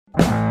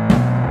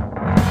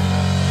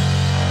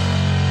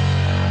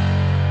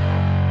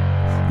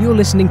You're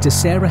listening to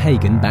Sarah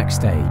Hagen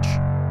Backstage,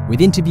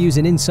 with interviews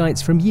and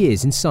insights from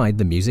years inside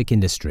the music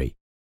industry.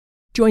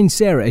 Join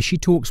Sarah as she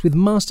talks with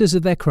masters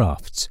of their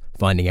crafts,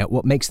 finding out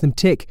what makes them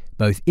tick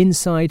both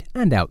inside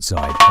and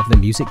outside of the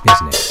music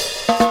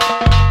business.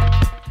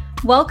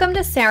 Welcome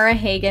to Sarah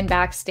Hagen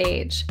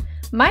Backstage.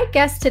 My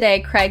guest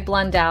today, Craig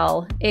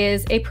Blundell,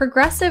 is a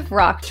progressive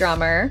rock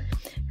drummer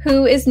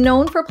who is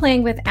known for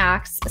playing with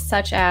acts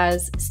such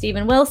as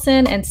Steven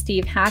Wilson and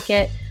Steve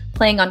Hackett,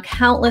 playing on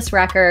countless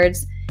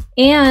records.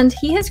 And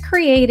he has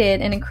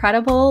created an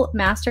incredible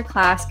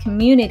masterclass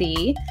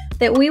community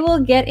that we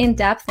will get in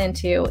depth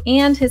into,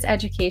 and his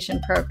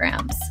education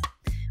programs.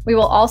 We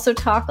will also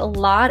talk a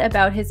lot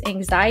about his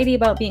anxiety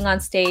about being on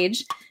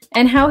stage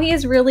and how he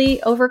has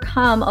really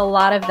overcome a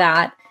lot of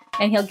that,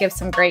 and he'll give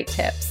some great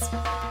tips.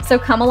 So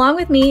come along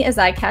with me as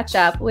I catch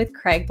up with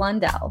Craig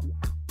Blundell.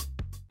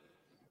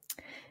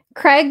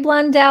 Craig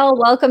Blundell,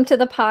 welcome to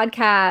the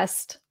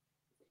podcast.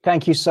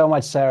 Thank you so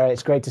much, Sarah.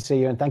 It's great to see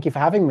you, and thank you for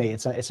having me.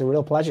 It's a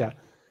real pleasure.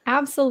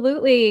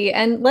 Absolutely.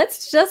 And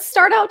let's just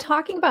start out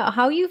talking about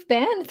how you've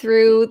been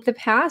through the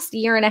past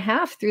year and a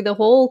half, through the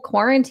whole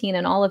quarantine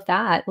and all of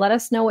that. Let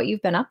us know what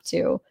you've been up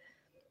to.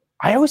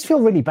 I always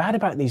feel really bad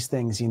about these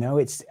things. You know,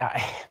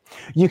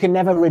 you can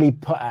never really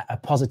put a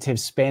positive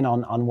spin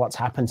on what's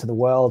happened to the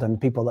world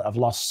and people that have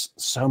lost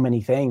so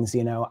many things.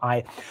 You know,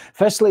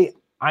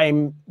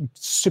 I'm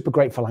super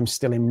grateful I'm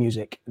still in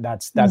music.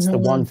 That's the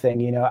one thing,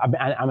 you know,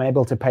 I'm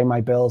able to pay my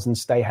bills and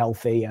stay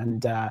healthy.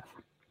 And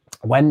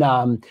when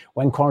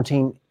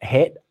quarantine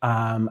hit,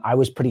 I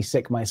was pretty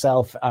sick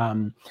myself.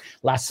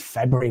 Last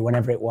February,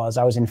 whenever it was,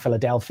 I was in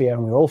Philadelphia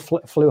and we all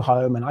flew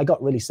home, and I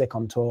got really sick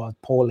on tour,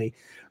 poorly,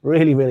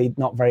 really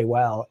not very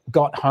well.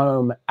 Got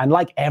home, and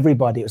like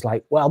everybody, it was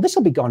like, well, this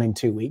will be gone in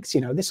 2 weeks,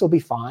 you know, this will be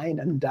fine.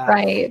 And,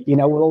 right. You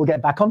know, we'll all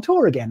get back on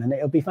tour again and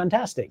it'll be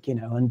fantastic, you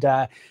know. And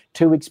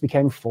 2 weeks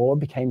became 4,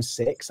 became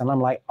 6. And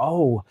I'm like,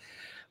 oh,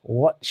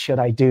 what should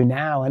I do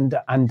now? And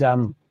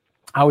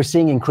I was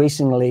seeing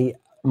increasingly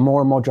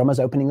more and more drummers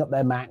opening up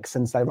their Macs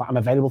and say, right, I'm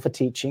available for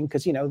teaching,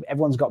 because, you know,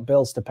 everyone's got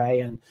bills to pay,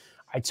 and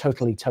I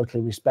totally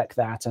respect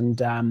that.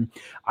 And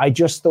I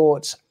just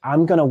thought,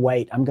 I'm going to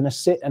wait. I'm going to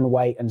sit and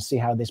wait and see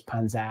how this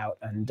pans out.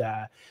 And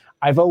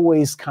I've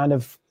always kind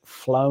of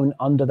flown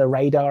under the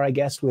radar, I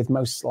guess, with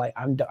most, like,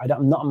 I'm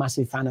not a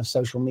massive fan of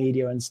social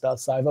media and stuff.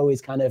 So I've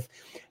always kind of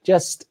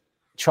just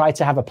tried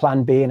to have a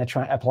plan B and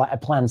a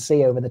plan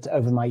C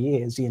over my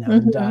years, you know.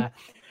 Mm-hmm. And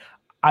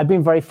I've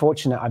been very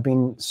fortunate. I've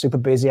been super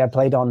busy. I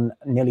played on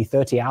nearly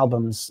 30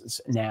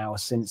 albums now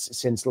since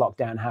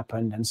lockdown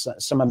happened, and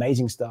some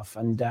amazing stuff,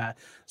 and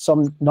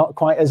some not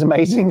quite as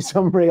amazing,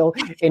 some real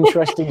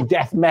interesting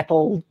death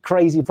metal,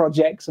 crazy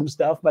projects and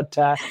stuff. But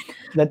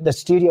the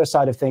studio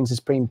side of things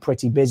has been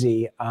pretty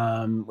busy,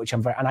 which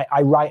I'm and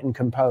I write and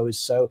compose.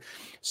 So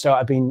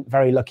I've been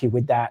very lucky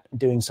with that,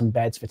 doing some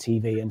beds for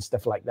TV and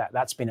stuff like that.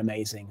 That's been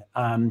amazing.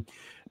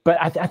 But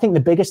I think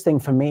the biggest thing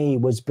for me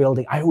was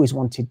building. I always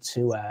wanted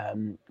to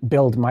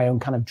build my own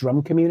kind of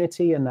drum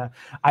community, and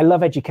I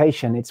love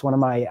education. It's one of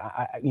my,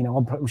 you know,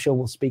 I'm sure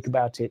we'll speak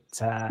about it.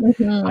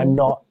 I'm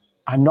not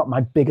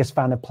my biggest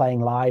fan of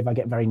playing live. I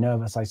get very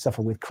nervous. I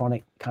suffer with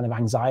chronic kind of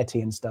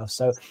anxiety and stuff.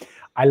 So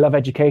I love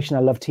education.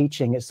 I love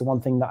teaching. It's the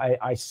one thing that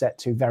I set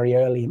to very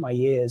early in my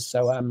years.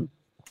 So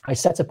I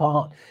set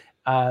apart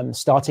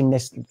starting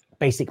this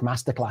basic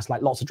masterclass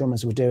like lots of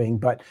drummers were doing,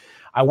 but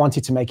I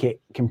wanted to make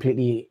it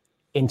completely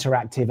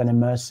interactive and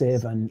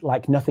immersive and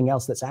like nothing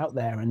else that's out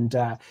there. And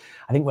I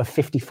think we're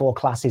 54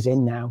 classes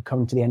in now,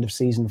 coming to the end of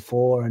season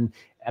 4, and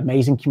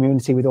amazing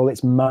community with all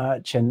its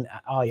merch. And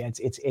oh yeah,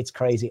 it's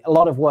crazy. A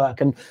lot of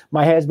work, and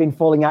my hair's been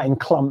falling out in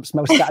clumps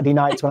most Saturday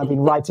nights when I've been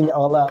writing it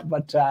all up.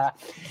 But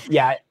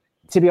yeah,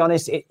 to be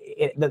honest,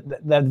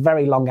 the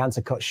very long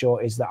answer cut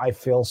short is that I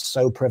feel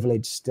so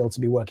privileged still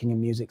to be working in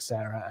music,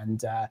 Sarah.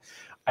 And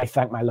I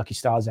thank my lucky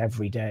stars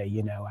every day,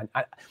 you know. And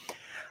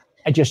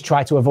I just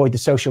try to avoid the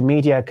social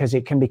media because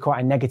it can be quite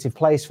a negative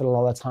place for a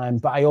lot of the time.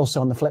 But I also,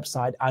 on the flip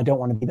side, I don't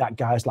want to be that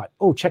guy who's like,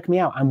 oh, check me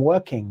out. I'm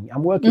working.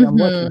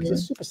 Because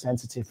it's super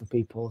sensitive for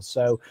people.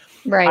 So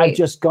right. I've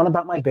just gone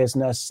about my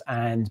business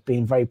and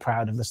been very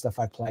proud of the stuff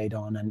I played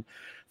on. And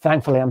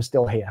thankfully, I'm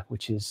still here,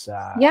 which is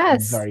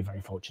yes. I'm very, very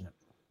fortunate.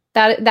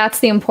 That's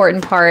the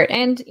important part.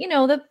 And, you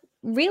know,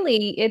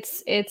 really,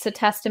 it's a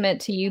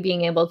testament to you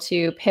being able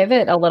to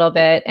pivot a little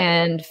bit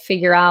and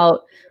figure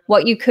out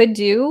what you could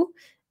do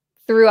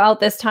throughout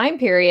this time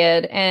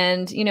period,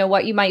 and you know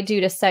what you might do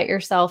to set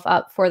yourself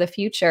up for the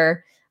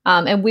future.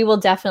 And we will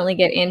definitely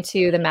get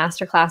into the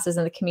master classes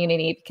in the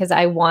community, because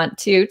I want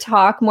to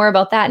talk more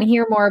about that and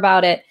hear more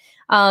about it.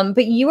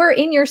 But you are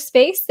in your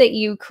space that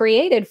you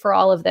created for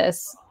all of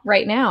this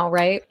right now,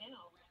 right?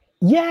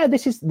 Yeah,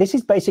 this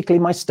is basically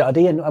my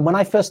study. And when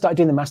I first started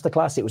doing the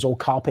masterclass, it was all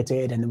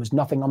carpeted and there was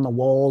nothing on the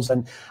walls.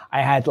 And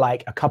I had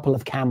like a couple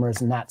of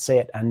cameras and that's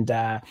it. And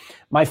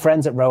my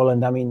friends at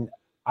Roland, I mean,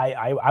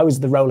 I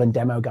was the Roland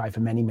demo guy for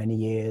many, many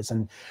years.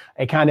 And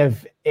it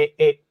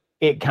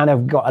it kind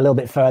of got a little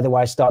bit further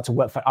where I started to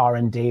work for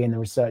R&D and the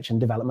research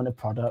and development of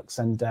products.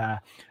 And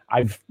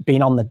I've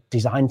been on the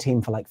design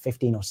team for like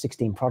 15 or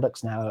 16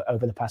 products now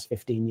over the past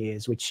 15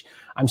 years, which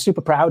I'm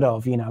super proud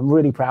of, I'm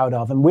really proud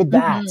of. And with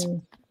that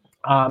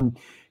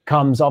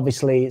comes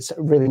obviously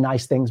really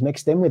nice things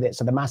mixed in with it.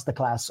 So the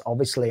masterclass,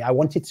 obviously, I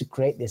wanted to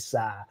create this,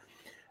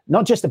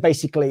 not just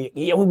basically,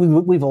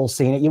 we've all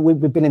seen it.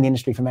 We've been in the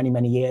industry for many,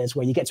 many years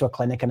where you get to a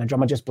clinic and a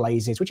drummer just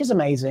blazes, which is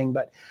amazing.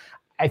 But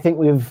I think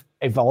we've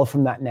evolved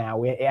from that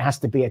now. It has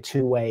to be a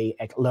two-way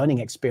learning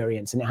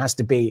experience, and it has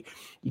to be,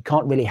 you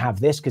can't really have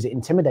this because it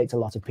intimidates a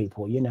lot of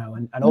people,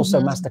 and also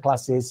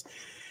masterclasses,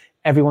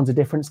 everyone's a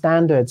different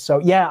standard. So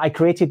yeah, I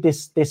created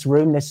this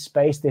room, this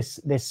space,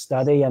 this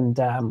study, and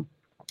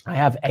I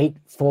have 8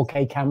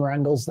 4K camera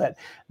angles that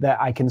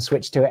I can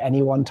switch to at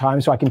any one time.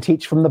 So I can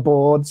teach from the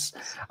boards.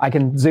 I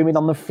can zoom in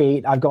on the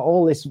feet. I've got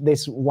all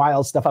this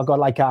wild stuff. I've got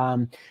like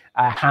a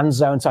hand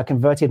zone. So I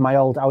converted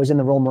I was in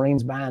the Royal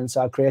Marines band.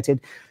 So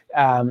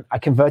I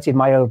converted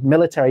my old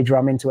military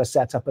drum into a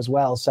setup as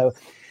well. So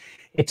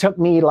it took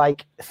me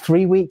like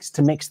 3 weeks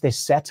to mix this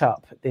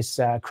setup, this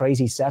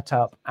crazy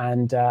setup.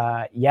 And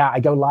I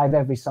go live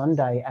every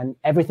Sunday, and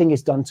everything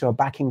is done to a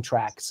backing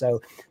track.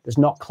 So there's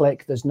not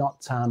click, there's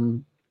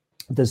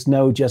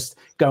no just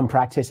go and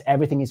practice.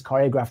 Everything is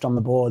choreographed on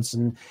the boards,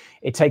 and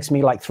it takes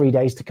me like 3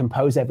 days to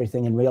compose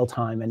everything in real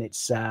time. And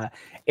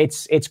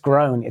it's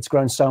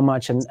grown so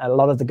much. And a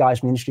lot of the guys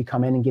from the industry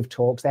come in and give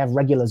talks. They have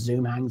regular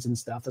Zoom hangs and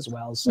stuff as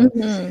well. So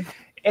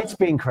it's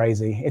been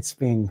crazy. It's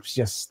been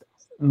just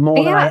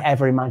more than I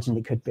ever imagined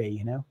it could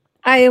be,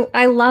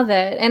 I love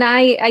it. And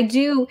I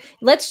do,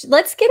 let's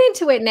get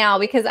into it now,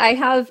 because I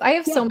have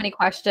so many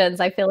questions.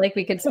 I feel like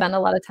we could spend a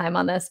lot of time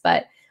on this,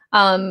 but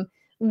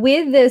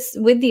with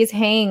these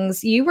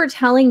hangs, you were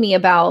telling me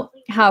about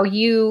how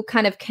you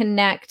kind of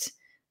connect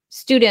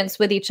students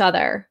with each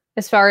other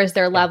as far as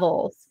their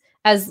levels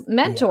as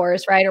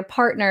mentors, right? Or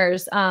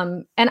partners.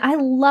 And I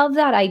love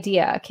that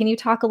idea. Can you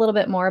talk a little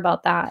bit more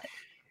about that?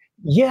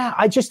 Yeah,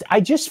 I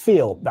just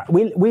feel that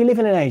we live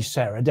in an age,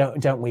 Sarah,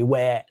 don't we,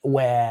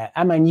 where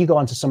I mean, you go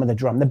onto some of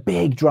the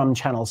big drum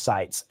channel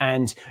sites,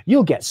 and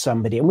you'll get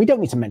somebody, and we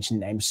don't need to mention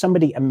names,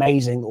 somebody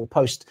amazing will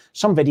post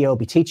some video,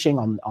 be teaching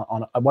on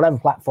whatever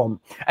platform,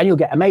 and you'll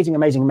get amazing,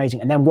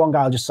 and then one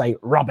guy will just say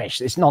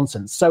rubbish, it's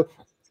nonsense. So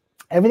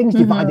everything's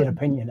divided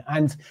opinion,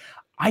 and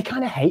I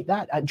kind of hate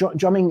that.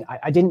 Drumming,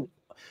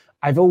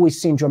 I've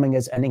always seen drumming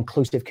as an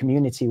inclusive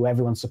community where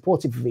everyone's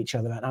supportive of each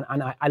other,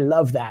 and I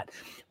love that.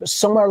 But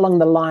somewhere along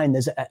the line,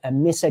 there's a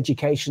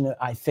miseducation,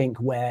 I think,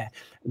 where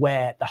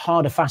the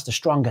harder, faster,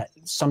 stronger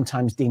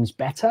sometimes deems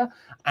better,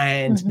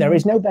 and there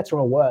is no better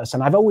or worse.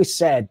 And I've always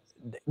said,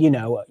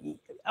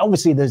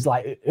 obviously there's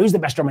like, who's the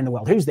best drummer in the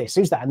world? Who's this?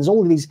 Who's that? And there's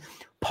all of these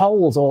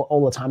polls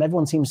all the time.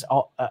 Everyone seems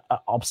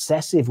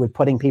obsessive with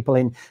putting people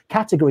in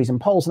categories and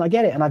polls. And I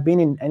get it. And I've been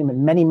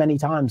in many, many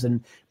times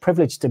and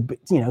privileged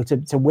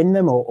to win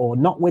them or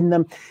not win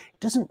them. It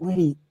doesn't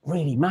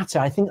really matter.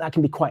 I think that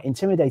can be quite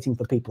intimidating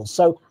for people.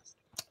 So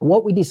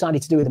what we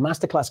decided to do with the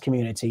masterclass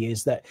community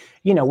is that,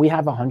 we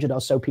have 100 or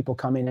so people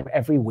come in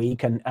every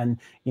week, and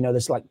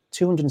there's like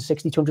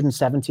 260,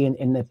 270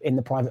 in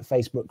the private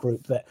Facebook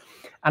group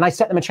and I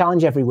set them a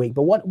challenge every week.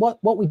 But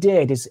what we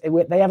did is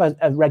they have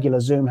a regular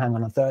Zoom hang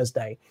on a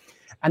Thursday,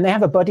 and they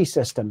have a buddy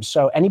system.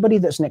 So anybody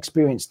that's an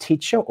experienced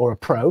teacher or a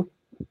pro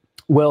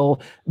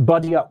will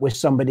buddy up with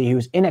somebody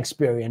who's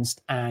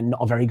inexperienced and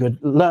not a very good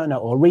learner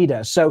or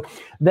reader. So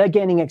they're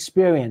gaining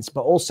experience,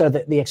 but also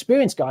the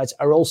experienced guys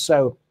are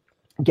also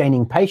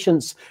gaining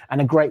patience and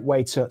a great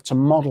way to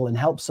model and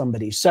help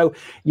somebody. So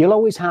you'll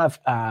always have,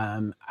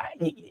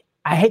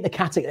 I hate the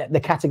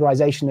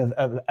categorization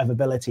of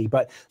ability,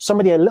 but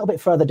somebody a little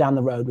bit further down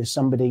the road with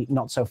somebody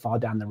not so far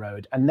down the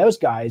road. And those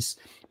guys,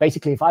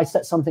 basically, if I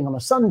set something on a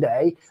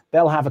Sunday,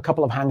 they'll have a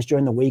couple of hangs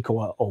during the week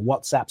or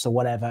WhatsApps or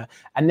whatever,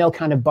 and they'll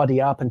kind of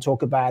buddy up and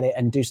talk about it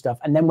and do stuff.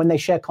 And then when they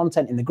share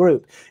content in the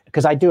group,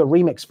 because I do a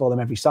remix for them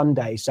every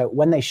Sunday, so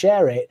when they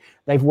share it,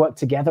 they've worked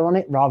together on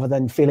it rather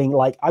than feeling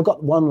like, I've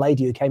got one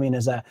lady who came in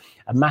as a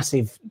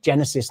massive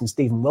Genesis and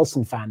Steven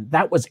Wilson fan.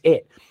 That was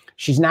it.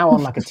 She's now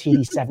on like a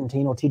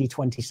TD17 or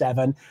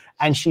TD27,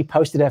 and she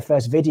posted her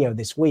first video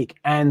this week.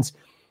 And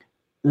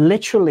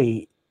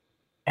literally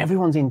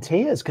everyone's in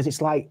tears because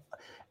it's like,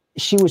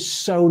 she was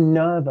so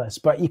nervous.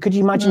 But could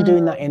you imagine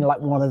doing that in like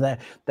one of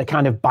the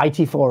kind of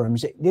bitey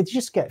forums? They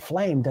just get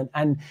flamed.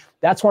 And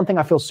that's one thing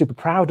I feel super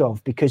proud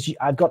of, because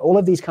I've got all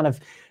of these kind of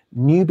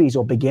newbies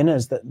or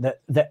beginners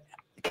that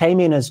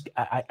came in as,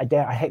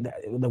 I hate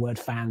the word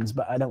fans,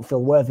 but I don't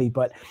feel worthy,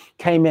 but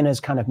came in as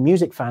kind of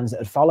music fans that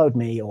had followed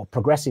me, or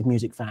progressive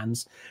music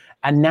fans.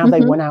 And now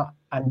they went out,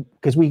 and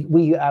because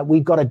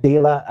we've got a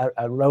dealer,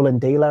 a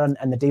Roland dealer,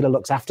 and the dealer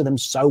looks after them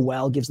so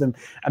well, gives them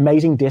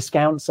amazing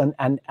discounts.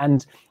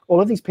 And all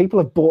of these people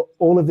have bought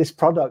all of this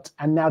product,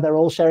 and now they're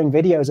all sharing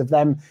videos of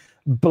them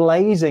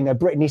blazing a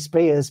Britney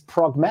Spears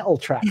prog metal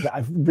track that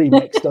I've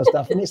remixed or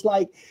stuff. And it's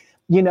like,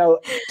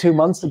 2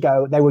 months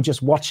ago, they were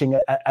just watching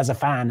it as a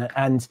fan.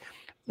 And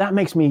that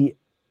makes me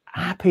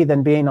happy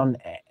than being on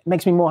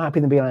makes me more happy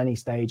than being on any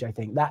stage. I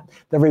think that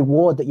the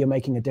reward that you're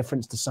making a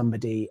difference to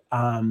somebody,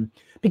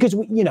 because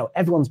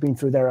everyone's been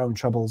through their own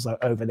troubles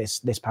over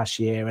this past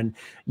year, and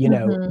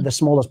the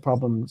smallest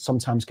problem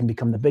sometimes can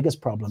become the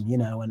biggest problem,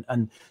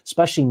 and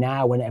especially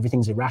now when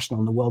everything's irrational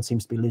and the world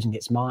seems to be losing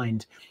its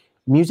mind.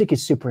 Music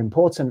is super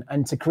important,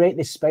 and to create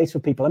this space for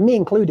people, and me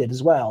included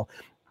as well.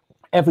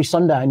 Every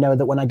Sunday, I know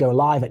that when I go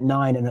live at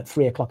 9 and at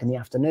 3 o'clock in the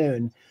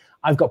afternoon,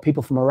 I've got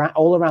people from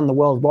all around the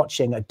world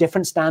watching at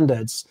different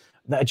standards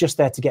that are just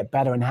there to get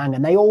better and hang.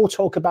 And they all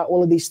talk about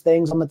all of these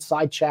things on the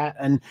side chat.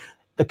 And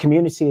the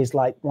community is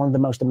like one of the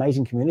most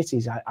amazing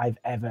communities I've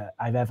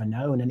ever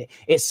known. And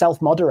it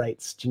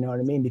self-moderates. Do you know what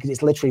I mean? Because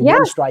it's literally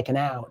one striking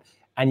out,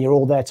 and you're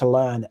all there to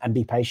learn and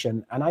be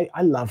patient. And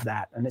I love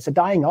that. And it's a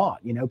dying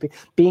art,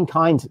 being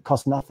kind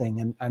costs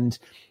nothing. And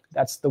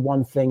that's the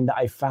one thing that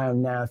I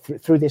found now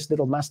through this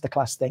little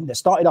masterclass thing that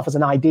started off as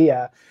an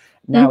idea.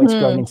 Now it's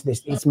grown into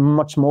this. It's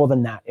much more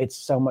than that. It's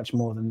so much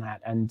more than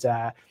that. And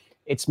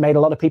it's made a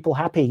lot of people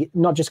happy,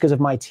 not just because of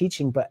my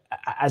teaching, but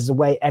as the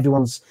way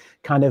everyone's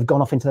kind of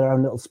gone off into their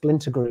own little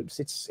splinter groups.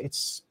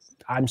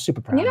 I'm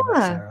super proud of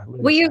that, Sarah.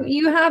 Really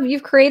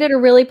you've created a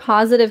really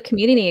positive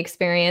community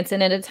experience,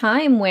 and at a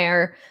time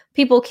where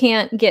people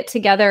can't get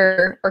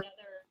together or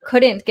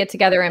couldn't get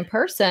together in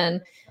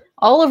person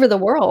all over the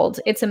world,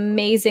 it's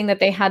amazing that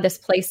they had this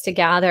place to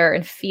gather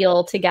and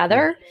feel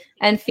together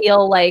and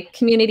feel like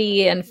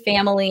community and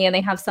family, and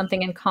they have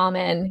something in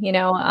common.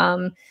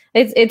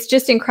 It's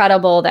just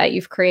incredible that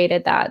you've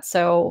created that.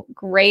 So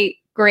great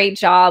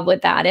job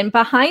with that. And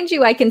behind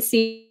you, I can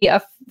see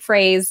a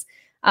phrase.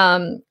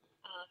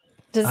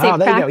 Does it say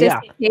practice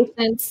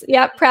patience?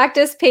 Yeah,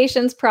 practice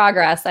patience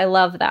progress. I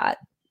love that.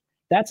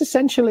 That's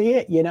essentially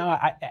it.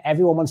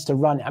 Everyone wants to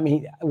run. I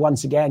mean,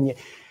 once again,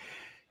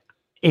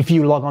 if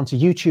you log onto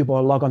YouTube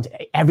or log on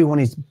to, everyone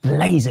is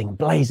blazing.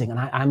 And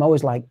I'm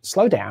always like,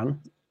 slow down.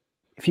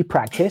 If you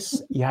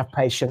practice, you have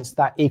patience,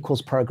 that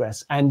equals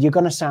progress. And you're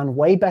going to sound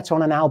way better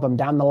on an album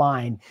down the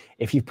line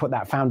if you put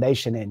that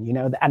foundation in,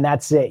 and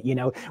that's it.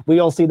 We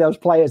all see those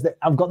players that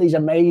have got these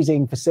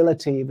amazing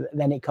facility, but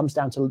then it comes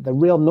down to the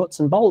real nuts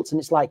and bolts. And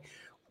it's like,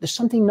 there's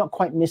something not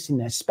quite missing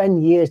there.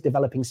 Spend years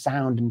developing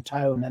sound and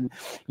tone. And,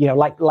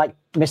 like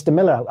Mr.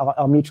 Miller,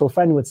 our mutual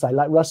friend would say,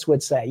 like Russ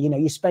would say,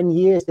 you spend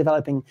years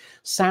developing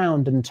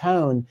sound and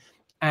tone.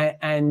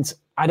 And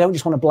I don't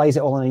just want to blaze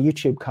it all on a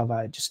YouTube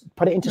cover. Just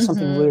put it into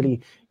something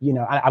really,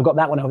 I've got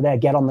that one over there,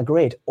 Get on the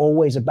Grid,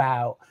 always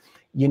about,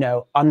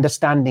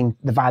 understanding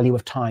the value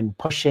of time,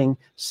 pushing,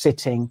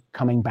 sitting,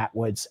 coming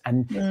backwards.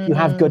 And you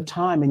have good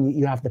time, and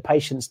you have the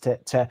patience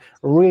to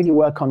really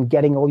work on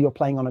getting all your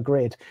playing on a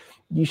grid.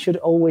 You should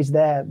always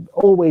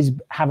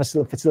have a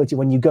facility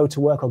when you go to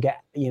work or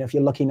get, if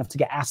you're lucky enough to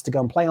get asked to go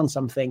and play on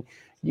something,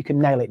 you can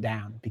nail it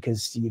down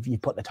because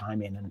you've put the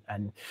time in.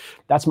 And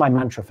that's my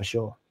mantra for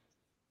sure.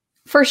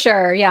 For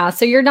sure. Yeah.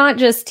 So you're not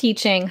just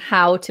teaching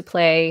how to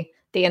play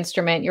the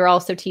instrument. You're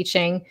also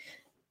teaching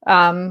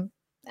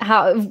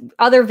how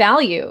other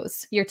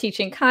values. You're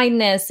teaching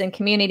kindness and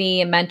community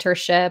and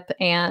mentorship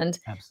and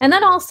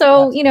then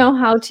also,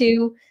 how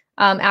to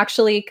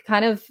actually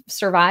kind of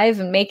survive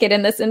and make it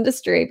in this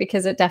industry,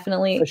 because it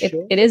definitely,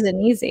 it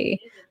isn't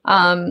easy.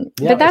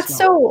 But that's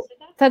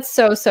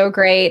so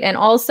great. And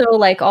also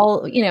like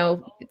all,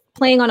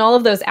 playing on all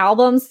of those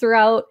albums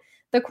throughout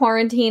the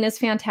quarantine is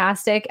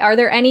fantastic. Are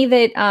there any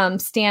that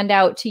stand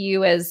out to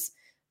you as,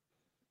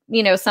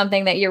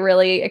 something that you're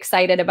really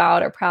excited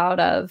about or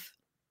proud of?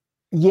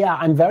 Yeah,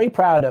 I'm very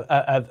proud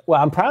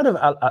I'm proud of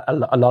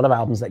a lot of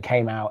albums that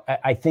came out.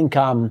 I think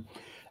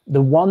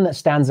the one that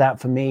stands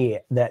out for me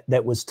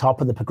that was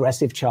top of the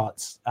progressive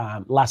charts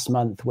last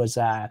month was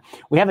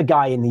we have a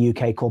guy in the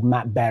UK called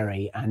Matt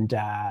Berry, and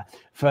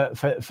for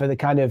the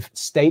kind of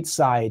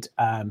stateside,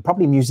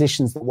 probably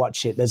musicians that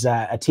watch it, there's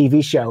a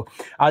TV show.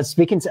 I was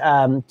speaking to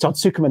Todd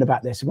Zuckerman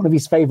about this. One of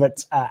his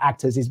favorite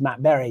actors is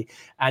Matt Berry,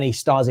 and he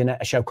stars in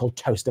a show called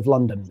Toast of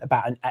London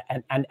about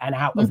an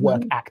out of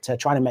work actor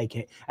trying to make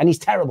it, and he's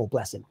terrible,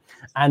 bless him.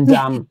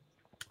 And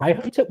I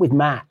hooked up with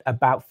Matt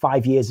about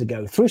 5 years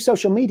ago through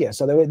social media.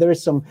 So there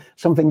is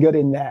something good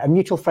in there. A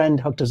mutual friend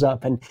hooked us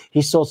up, and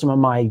he saw some of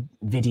my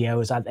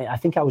videos. I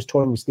think I was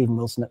touring with Steven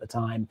Wilson at the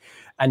time,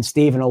 and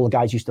Steve and all the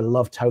guys used to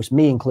love Toast,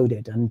 me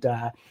included. And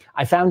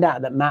I found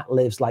out that Matt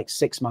lives like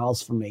 6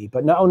 miles from me,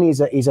 but not only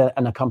is he's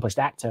an accomplished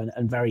actor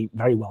and very,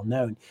 very well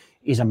known,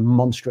 he's a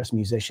monstrous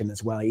musician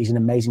as well. He's an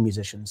amazing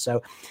musician.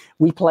 So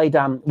we played,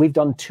 we've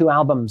done 2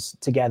 albums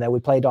together. We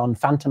played on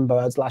Phantom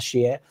Birds last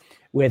year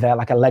with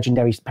like a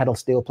legendary pedal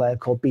steel player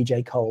called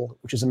BJ Cole,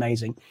 which is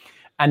amazing.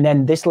 And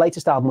then this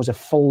latest album was a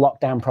full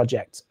lockdown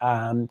project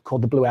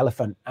called The Blue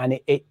Elephant. And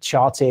it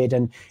charted,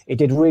 and it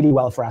did really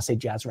well for Acid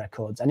Jazz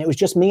Records. And it was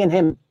just me and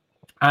him.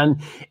 And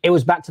it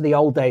was back to the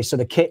old days. So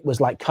the kit was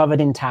like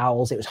covered in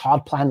towels. It was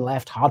hard pan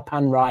left, hard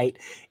pan right.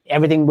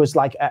 Everything was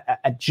like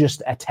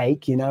just a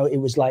take, It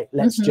was like,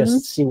 let's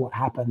just see what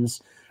happens.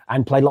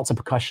 And played lots of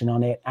percussion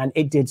on it, and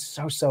it did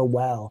so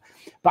well.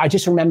 But I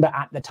just remember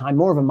at the time,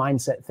 more of a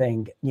mindset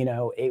thing.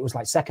 It was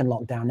like second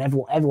lockdown.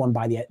 Everyone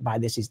by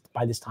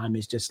this time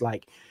is just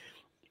like,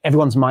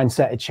 everyone's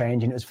mindset had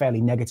changed, and it was a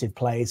fairly negative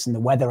place, and the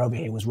weather over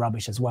here was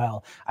rubbish as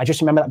well. I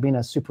just remember that being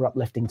a super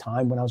uplifting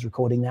time when I was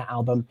recording that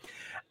album.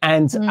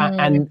 And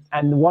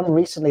and one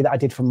recently that I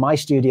did from my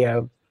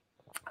studio,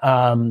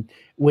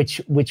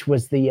 which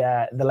was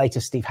the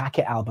latest Steve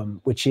Hackett album,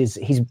 which is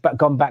he's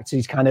gone back to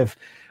his kind of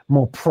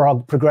more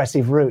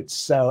progressive roots.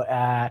 So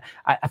I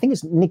think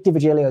it's Nick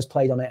DiVirgilio's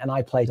played on it, and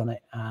I played on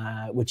it,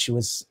 which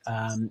was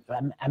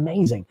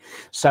amazing.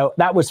 So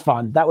that was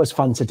fun. That was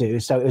fun to do.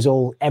 So it was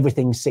all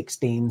everything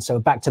 16. So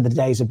back to the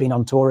days of being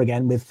on tour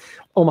again, with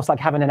almost like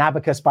having an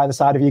abacus by the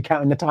side of you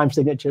counting the time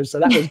signatures.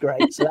 So that was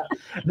great. So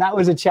that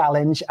was a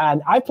challenge.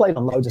 And I played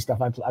on loads of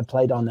stuff. I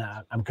played on.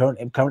 I'm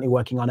currently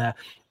working on a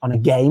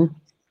game.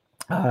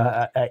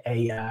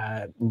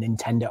 A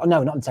Nintendo, oh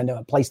no, not Nintendo,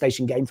 a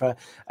PlayStation game for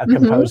a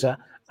composer.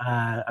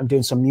 I'm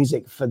doing some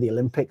music for the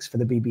Olympics for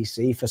the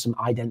BBC, for some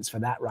idents for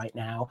that right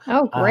now.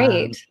 Oh,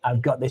 great!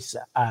 I've got this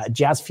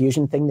jazz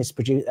fusion thing.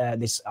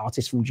 This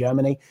artist from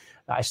Germany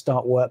that I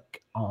start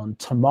work on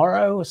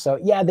tomorrow. So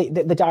yeah,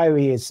 the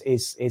diary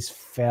is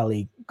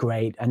fairly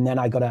great. And then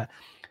I got a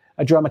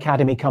drum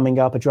academy coming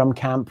up, a drum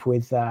camp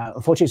with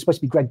unfortunately it's supposed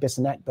to be Greg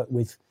Bissonette, but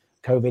with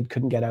COVID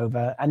couldn't get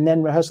over, and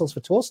then rehearsals for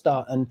tour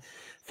start, and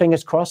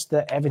fingers crossed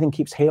that everything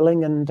keeps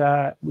healing, and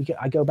I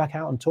go back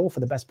out on tour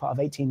for the best part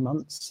of 18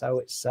 months. So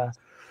it's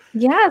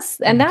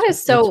yes, and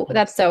that's so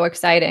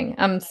exciting.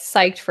 I'm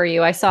psyched for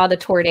you. I saw the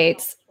tour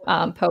dates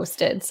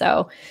posted,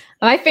 so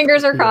my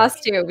fingers are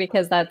crossed too,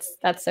 because that's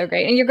so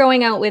great. And you're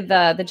going out with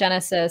the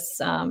Genesis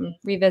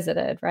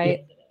Revisited,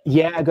 right?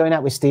 Yeah, going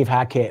out with Steve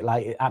Hackett,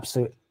 like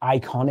absolute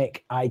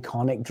iconic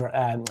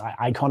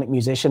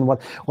musician. One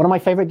of my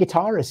favorite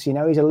guitarists. You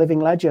know, he's a living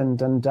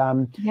legend, and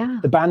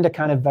the band are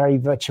kind of very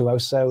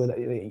virtuoso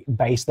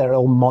based. They're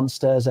all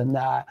monsters, and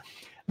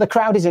the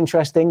crowd is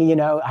interesting. You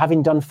know,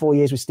 having done 4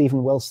 years with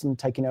Stephen Wilson,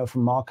 taking over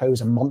from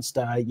Marco's a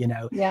monster. You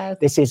know,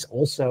 this is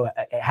also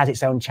it has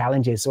its own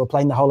challenges. So we're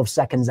playing the whole of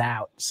Seconds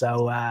Out.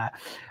 So.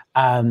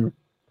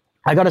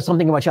 I got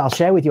something which I'll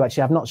share with you.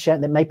 Actually, I've not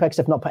shared that. Mapex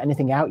have not put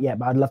anything out yet,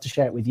 but I'd love to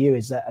share it with you.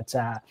 Is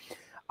that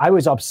I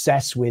was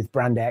obsessed with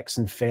Brand X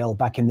and Phil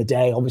back in the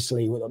day.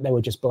 Obviously, they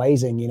were just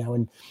blazing, you know.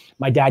 And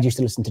my dad used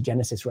to listen to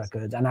Genesis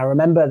records, and I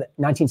remember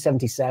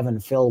 1977.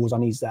 Phil was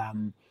on his.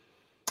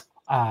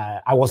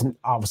 I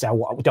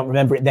don't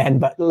remember it then,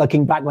 but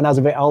looking back when I was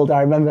a bit older,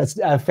 I remember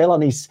Phil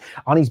on his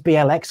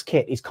BLX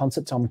kit, his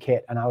Concert Tom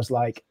kit, and I was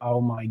like,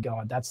 oh my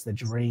god, that's the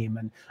dream.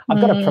 And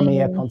I've got a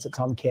Premier Concert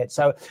Tom kit,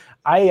 so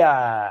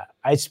I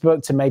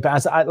spoke to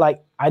Mapex. I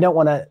don't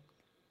want to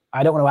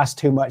ask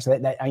too much.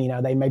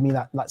 They made me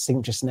that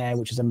signature snare,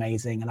 which is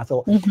amazing. And I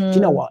thought, do you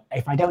know what?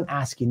 If I don't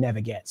ask, you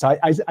never get. So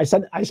I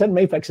sent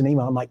Mapex an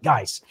email. I'm like,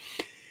 guys,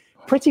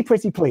 pretty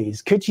please,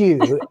 could you,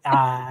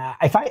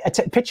 if I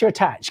picture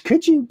attached,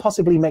 could you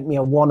possibly make me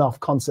a one-off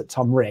Concert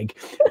Tom rig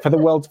for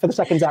the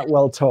Seconds Out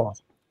World Tour?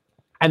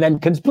 And then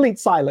complete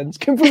silence,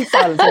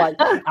 like,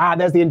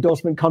 there's the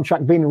endorsement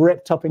contract being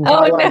ripped up in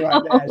Thailand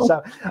right there.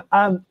 So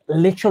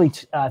literally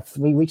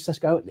 3 weeks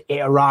ago, it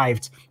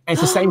arrived. And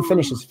it's the same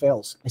finish as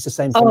Phil's. It's the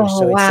same finish.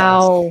 So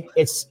wow.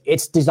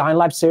 It's Design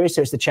Lab series,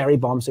 so it's the Cherry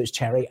Bomb, so it's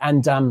cherry.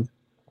 And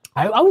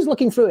I was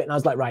looking through it, and I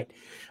was like, right,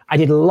 I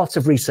did lots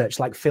of research,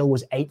 like Phil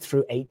was 8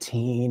 through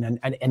 18, and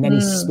then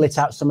he split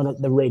out some of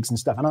the rigs and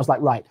stuff. And I was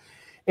like, right,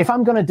 if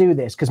I'm going to do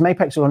this, because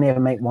Mapex will only ever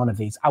make one of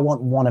these, I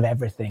want one of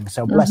everything.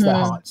 So bless their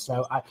hearts.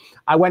 So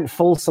I went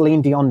full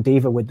Celine Dion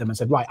diva with them and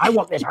said, right, I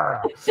want this.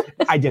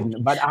 I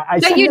didn't, but I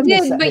sent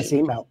them this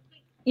email.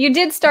 You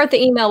did start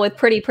the email with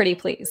pretty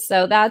please.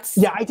 So that's...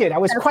 Yeah, I did. I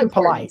was quite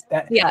polite.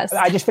 Yes.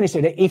 I just finished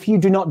it. If you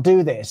do not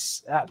do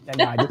this, and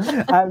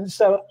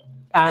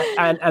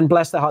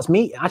bless their hearts.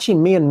 Me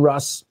and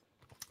Russ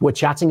were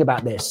chatting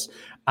about this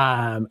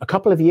a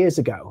couple of years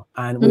ago,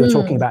 and we were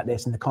talking about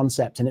this and the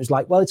concept, and it was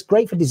like, well, it's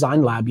great for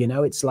Design Lab, you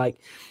know, it's like,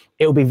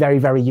 it will be very,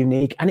 very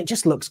unique, and it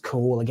just looks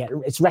cool.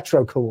 Again, it's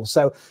retro cool.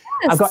 So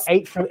I've got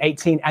 8 through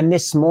 18, and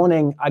this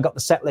morning I got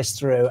the set list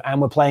through,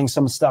 and we're playing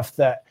some stuff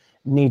that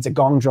needs a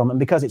gong drum, and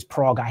because it's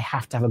prog, I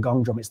have to have a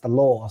gong drum. It's the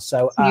law.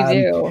 So you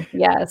do,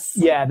 yes.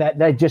 Yeah,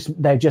 they're just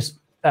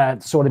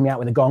sorting me out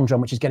with a gong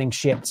drum, which is getting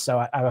shipped. So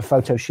I have a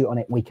photo shoot on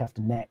it week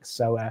after next.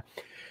 So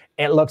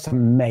it looks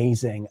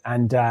amazing.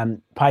 And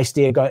Paiste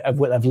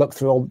have looked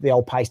through all the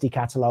old Paiste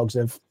catalogs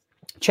of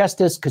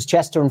Chester's, because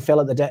Chester and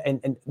Phil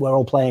were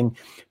all playing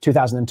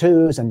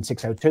 2002s and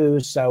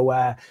 602s.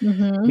 So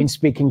been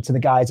speaking to the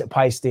guys at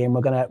Paiste, and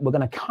we're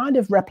gonna kind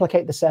of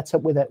replicate the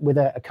setup with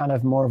a kind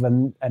of more of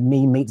a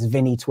me meets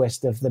Vinny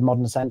twist of the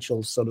Modern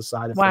Essentials sort of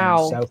side of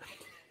things. So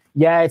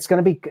yeah, it's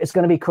gonna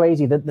be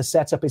crazy. The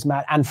setup is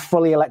mad, and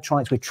fully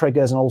electronics with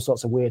triggers and all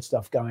sorts of weird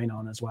stuff going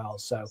on as well.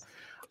 So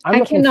I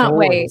cannot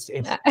wait.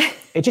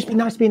 It'd just be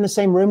nice to be in the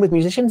same room with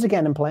musicians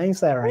again and playing,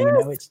 Sarah. Yes, you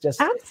know, it's just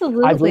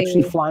absolutely. I've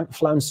literally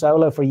flown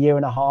solo for a year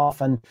and a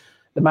half, and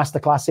the master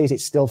classes,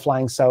 it's still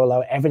flying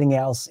solo. Everything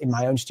else in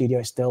my own studio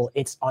is still,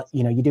 it's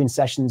you know, you're doing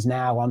sessions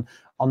now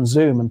on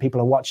Zoom, and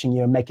people are watching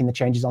you and making the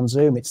changes on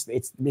Zoom.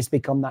 It's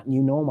become that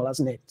new normal,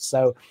 hasn't it?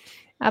 So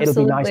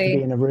absolutely. It'll be nice to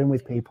be in a room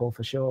with people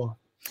for sure.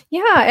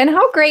 Yeah, and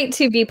how great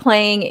to be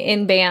playing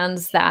in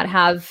bands that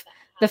have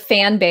the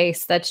fan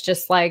base that's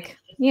just like,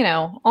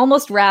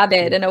 almost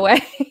rabid in a way.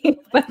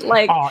 But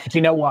like, oh, do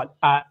you know what?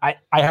 I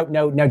hope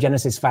no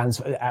Genesis fans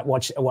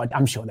watch.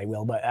 I'm sure they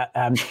will, but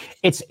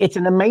it's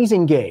an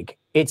amazing gig.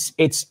 It's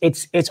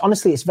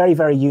honestly, it's very,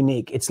 very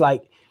unique. It's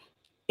like,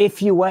 if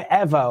you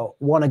ever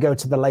want to go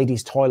to the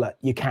ladies' toilet,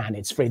 you can.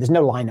 It's free. There's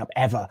no lineup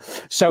ever.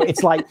 So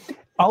it's like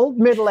old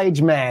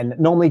middle-aged men,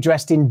 normally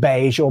dressed in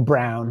beige or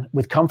brown,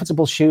 with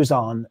comfortable shoes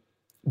on,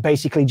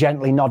 basically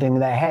gently nodding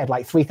their head,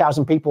 like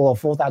 3,000 people or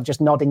 4,000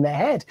 just nodding their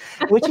head,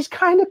 which is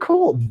kind of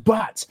cool.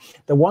 But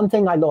the one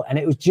thing I love, and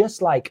it was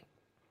just like,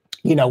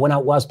 when I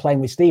was playing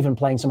with Stephen,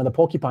 playing some of the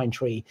Porcupine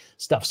Tree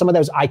stuff, some of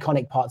those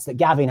iconic parts that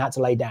Gavin had to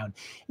lay down.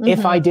 Mm-hmm.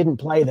 If I didn't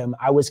play them,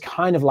 I was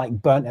kind of like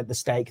burnt at the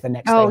stake the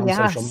next day on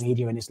social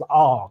media. And it's like,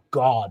 oh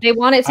God. They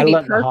want it to be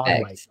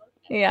perfect.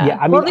 Yeah.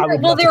 I mean,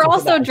 they're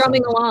also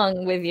drumming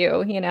along with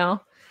you,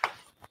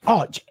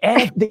 Oh,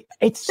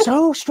 it's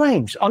so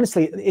strange.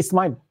 Honestly, it's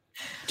my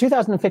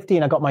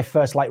 2015, I got my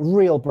first like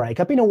real break.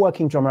 I've been a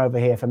working drummer over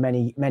here for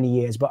many, many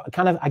years, but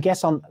kind of, I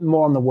guess,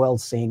 more on the world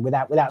scene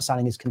without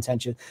sounding as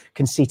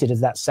conceited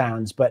as that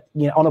sounds, but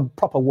on a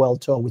proper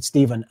world tour with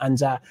Stephen.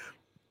 And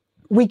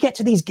we get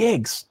to these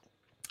gigs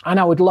and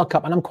I would look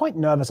up, and I'm quite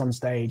nervous on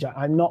stage.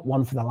 I'm not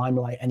one for the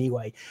limelight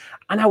anyway.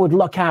 And I would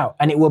look out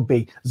and it would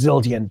be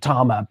Zildjian,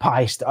 Tama,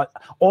 Peist,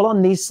 all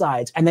on these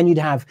sides. And then you'd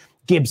have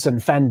Gibson,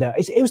 Fender.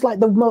 It was like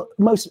the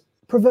most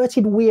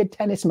perverted, weird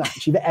tennis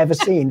match you've ever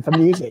seen for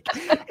music.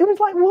 It was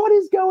like, what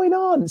is going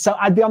on? So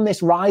I'd be on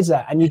this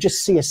riser and you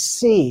just see a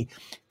sea,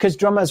 because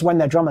drummers, when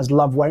they're drummers,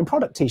 love wearing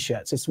product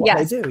t-shirts. It's what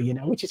they do,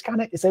 which is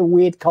it's a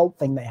weird cult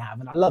thing they have,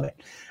 and I love it.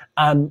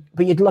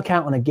 But you'd look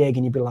out on a gig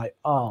and you'd be like,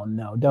 oh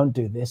no, don't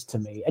do this to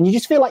me. And you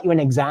just feel like you're in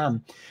an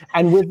exam.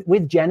 And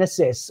with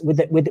Genesis, with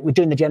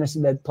doing the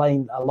Genesis, they're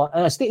playing a lot.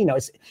 And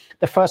it's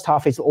the first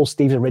half is all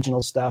Steve's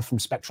original stuff from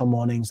Spectral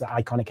Mornings, the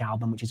iconic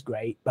album, which is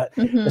great. But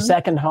the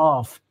second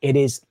half, it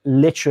is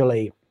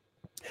literally,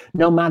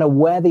 no matter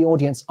where the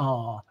audience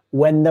are,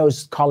 when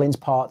those Collins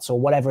parts or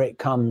whatever it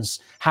comes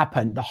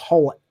happen,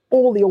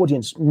 all the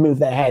audience move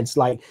their heads.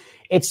 Like,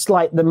 it's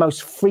like the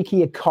most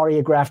freaky,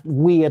 choreographed,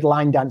 weird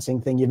line dancing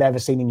thing you've ever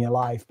seen in your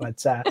life.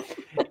 But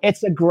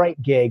it's a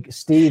great gig.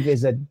 Steve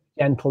is a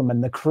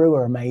gentleman. The crew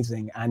are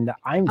amazing. And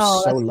I'm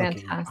so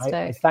lucky.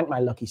 I thank my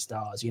lucky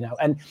stars,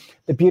 And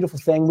the beautiful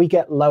thing, we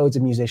get loads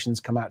of musicians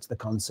come out to the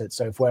concert.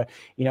 So if we're,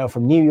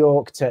 from New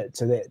York to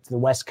the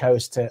West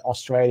Coast to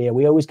Australia,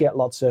 we always get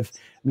lots of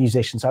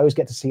musicians. I always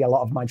get to see a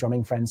lot of my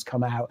drumming friends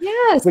come out,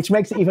 which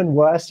makes it even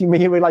worse. You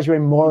realize you're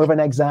in more of an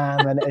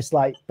exam, and it's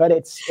like, but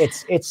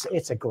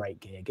it's a great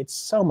gig. It's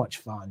so much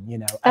fun,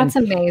 That's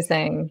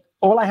amazing.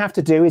 All I have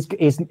to do is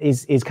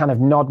kind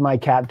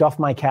of doff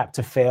my cap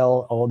to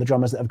Phil or the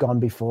drummers that have gone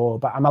before,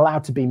 but I'm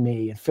allowed to be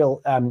me. And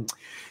Phil,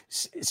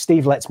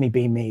 Steve lets me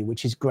be me,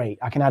 which is great.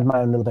 I can add my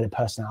own little bit of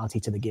personality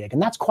to the gig,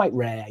 and that's quite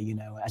rare, as you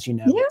know.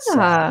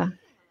 Yeah,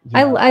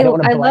 I don't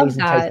want to love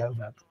that. Take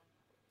over.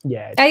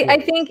 Yeah,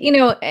 I think,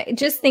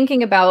 just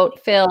thinking about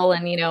Phil,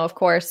 and, of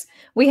course,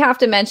 we have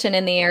to mention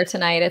In the Air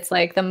Tonight. It's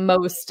like the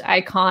most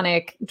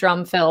iconic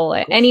drum fill.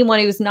 Anyone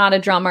who's not a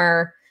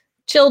drummer,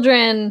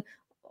 children,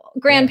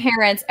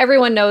 grandparents,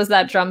 everyone knows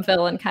that drum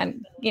fill and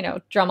kind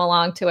of, drum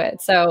along to it.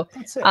 So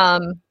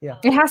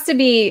it has to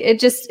be,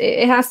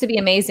 it has to be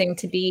amazing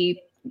to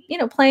be,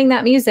 playing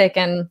that music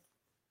and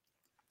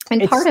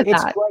part of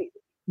that. Great.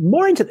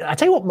 I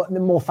tell you what,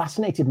 more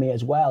fascinated me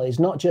as well is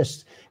not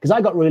just because I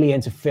got really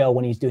into Phil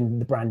when he's doing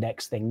the Brand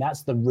X thing.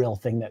 That's the real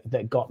thing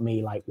that got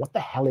me like, what the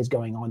hell is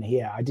going on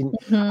here? I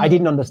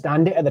didn't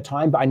understand it at the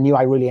time, but I knew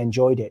I really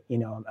enjoyed it,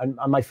 and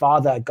my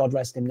father, God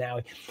rest him now,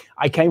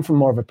 I came from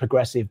more of a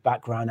progressive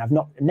background. I've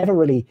never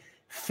really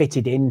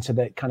fitted into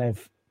the kind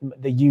of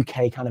the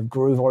UK kind of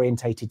groove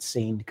orientated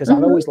scene, because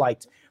I've always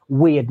liked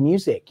weird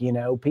music,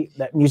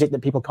 that music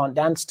that people can't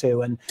dance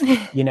to. And,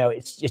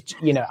 it's just,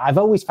 I've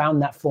always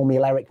found that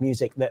formulaic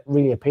music that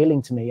really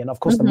appealing to me. And of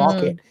course, the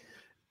market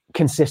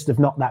consists of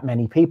not that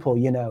many people,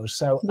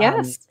 so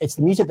it's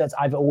the music that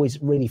I've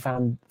always really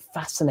found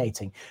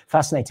fascinating,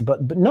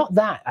 but not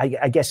that.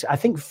 I guess, I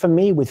think for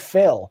me with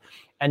Phil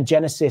and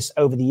Genesis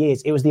over the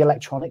years, it was the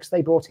electronics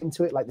they brought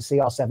into it, like the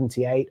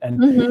CR78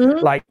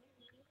 and like,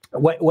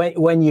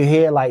 when you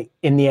hear like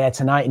In the Air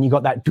Tonight and you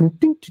got that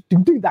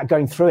that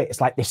going through it, it's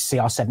like this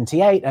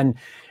CR78. And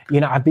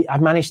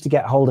I've managed to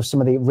get hold of some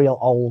of the real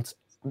old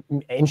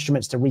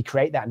instruments to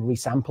recreate that and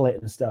resample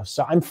it and stuff.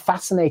 So I'm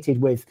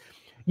fascinated with,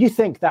 you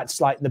think that's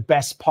like the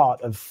best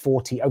part of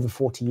over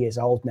 40 years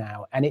old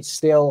now, and it's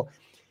still,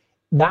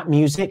 that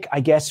music I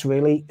guess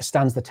really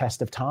stands the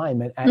test of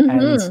time.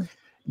 And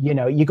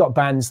you got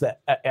bands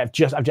that I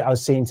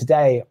was seeing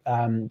today,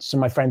 some of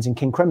my friends in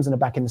King Crimson are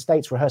back in the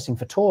States rehearsing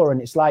for tour,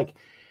 and it's like,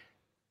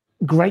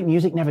 great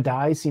music never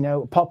dies.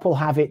 Pop will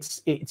have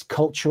its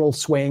cultural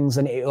swings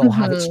and it will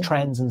have its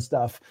trends and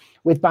stuff.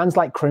 With bands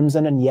like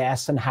Crimson and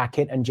Yes and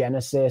Hackett and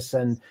Genesis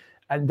and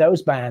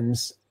those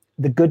bands,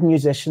 the good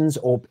musicians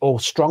or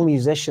strong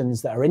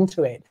musicians that are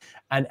into it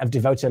and have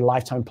devoted a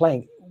lifetime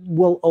playing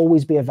will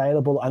always be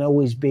available and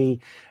always be,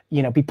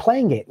 be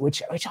playing it,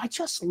 which I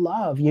just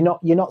love. You're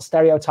not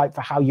stereotyped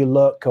for how you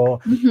look, or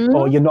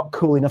you're not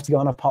cool enough to go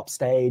on a pop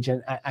stage,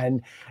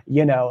 and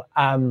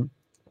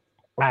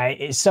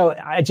so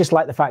I just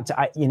like the fact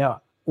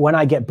that when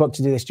I get booked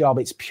to do this job,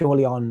 it's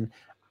purely on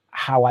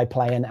how I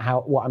play and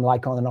what I'm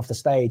like on and off the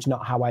stage,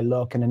 not how I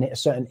look and a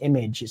certain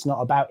image. It's not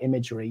about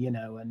imagery,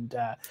 and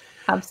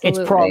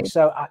absolutely. It's prog.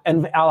 So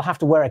and I'll have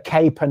to wear a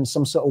cape and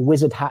some sort of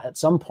wizard hat at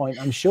some point,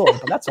 I'm sure,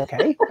 but that's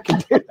okay. I can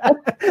do that.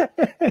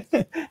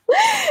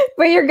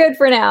 But you're good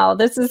for now.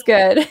 This is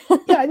good.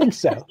 Yeah, I think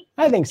so.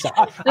 I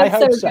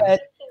hope so. Good.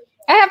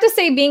 I have to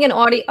say, being an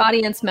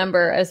audience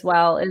member as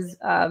well is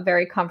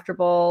very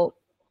comfortable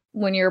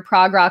when you're a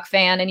prog rock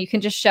fan and you can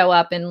just show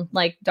up in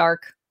like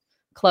dark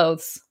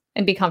clothes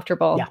and be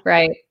comfortable,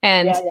 right?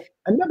 And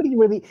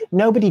nobody judges.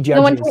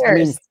 No one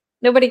cares.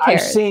 Nobody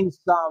cares. I've seen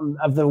some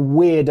of the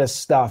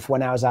weirdest stuff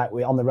when I was out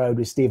on the road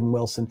with Steven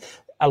Wilson.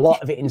 A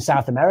lot of it in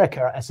South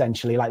America,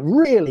 essentially, like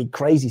really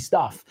crazy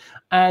stuff,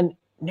 and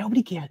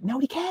nobody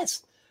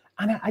cares.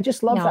 And I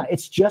just love that.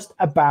 It's just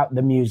about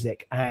the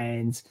music,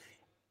 and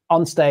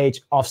on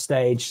stage, off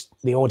stage,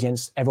 the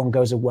audience, everyone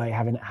goes away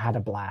having had a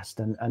blast,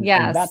 and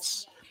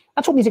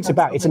that's what music's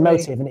about. It's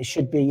emotive, and it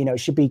should be, it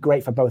should be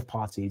great for both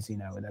parties,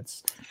 and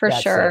that's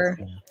sure.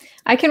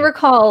 I can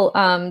recall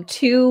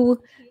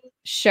 2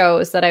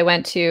 shows that I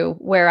went to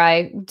where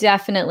I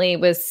definitely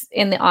was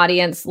in the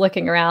audience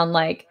looking around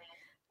like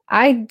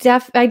I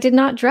did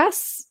not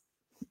dress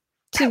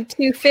to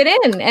fit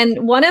in.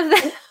 And one of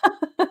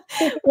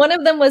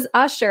them was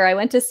Usher. I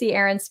went to see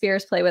Aaron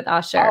Spears play with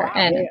Usher,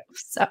 and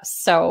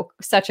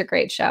such a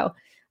great show.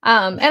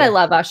 And I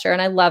love Usher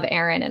and I love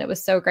Aaron, and it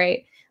was so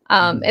great.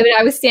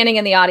 I was standing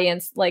in the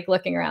audience, like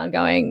looking around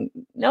going,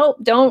 nope,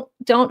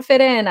 don't fit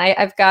in.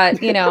 I've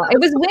got, it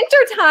was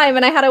winter time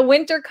and I had a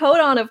winter coat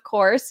on, of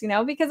course,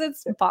 because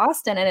it's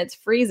Boston and it's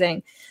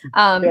freezing.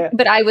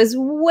 But I was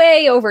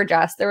way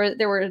overdressed.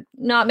 There were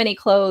not many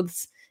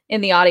clothes in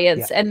the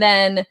audience. Yeah. And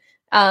then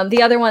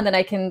the other one that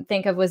I can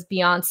think of was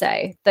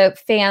Beyonce. The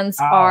fans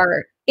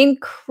are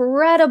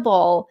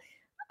incredible.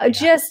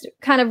 Just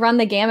kind of run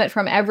the gamut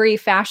from every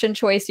fashion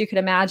choice you could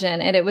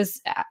imagine. And it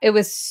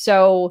was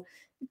so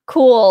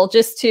cool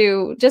just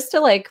to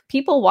like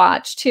people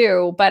watch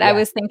too. But I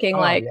was thinking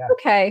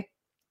okay,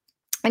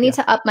 I need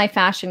to up my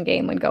fashion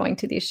game when going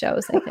to these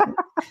shows, I think.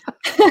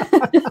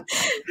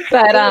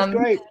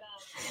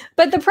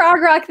 But the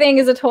prog rock thing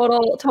is a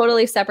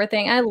totally separate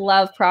thing. I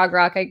love prog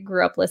rock. I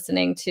grew up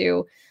listening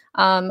to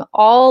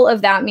all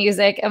of that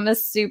music. I'm a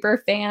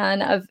super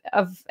fan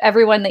of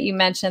everyone that you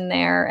mentioned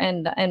there,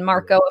 and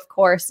Marco, of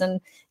course,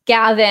 and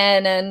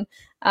Gavin, and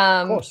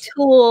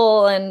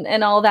Tool,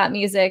 and all that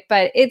music.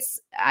 But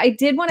I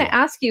did want to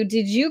ask you,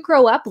 did you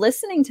grow up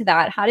listening to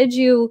that?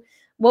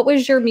 What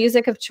was your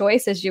music of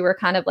choice as you were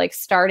kind of like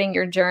starting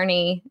your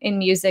journey in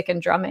music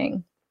and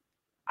drumming?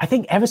 I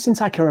think ever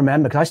since I can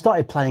remember, because I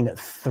started playing at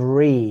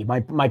 3.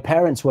 My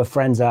parents were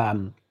friends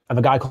of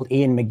a guy called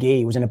Ian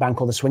McGee, who was in a band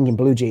called the Swinging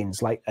Blue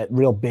Jeans, like a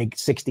real big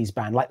 60s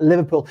band, like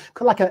Liverpool,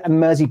 kind of like a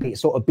Merseybeat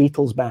sort of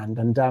Beatles band.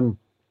 And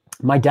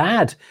my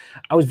dad,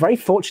 I was very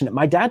fortunate.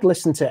 My dad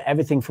listened to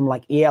everything from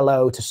like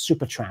ELO to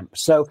Supertramp.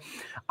 So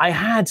I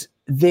had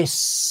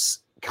this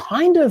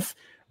kind of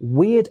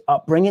weird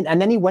upbringing.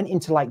 And then he went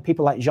into like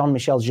people like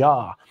Jean-Michel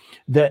Jarre.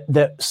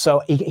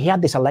 So he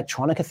had this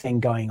electronica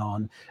thing going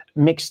on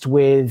mixed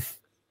with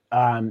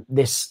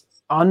this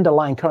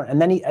underlying current.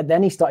 And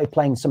then he started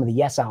playing some of the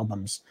Yes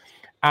albums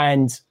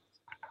and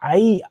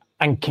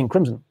King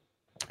Crimson.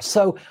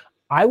 So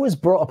I was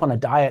brought up on a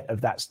diet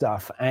of that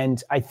stuff.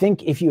 And I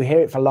think if you hear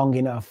it for long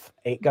enough,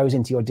 it goes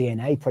into your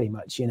DNA pretty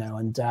much,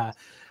 and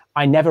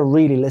I never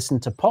really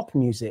listened to pop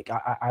music.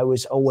 I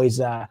was always,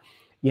 with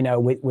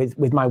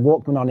my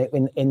Walkman on it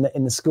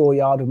in the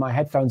schoolyard with my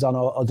headphones on,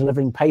 or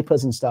delivering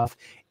papers and stuff.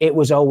 It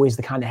was always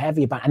the kind of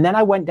heavier band. And then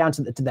I went down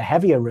to the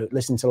heavier route,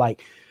 listened to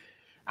like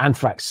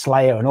Anthrax,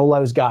 Slayer, and all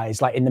those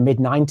guys like in the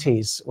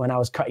mid-90s when I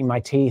was cutting my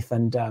teeth.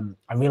 And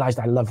I realized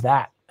I love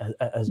that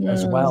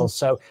as well.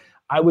 So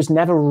I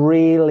never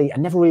really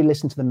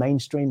listened to the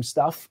mainstream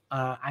stuff.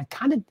 I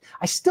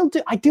still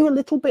do. I do a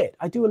little bit.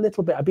 I've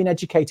been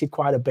educated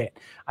quite a bit.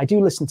 I do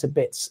listen to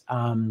bits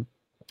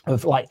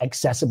of like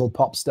accessible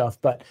pop stuff,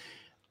 but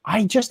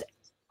I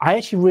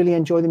actually really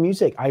enjoy the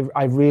music.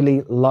 I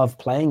really love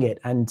playing it.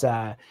 And,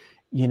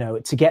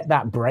 to get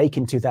that break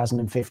in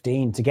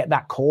 2015, to get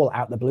that call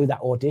out the blue,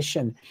 that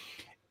audition,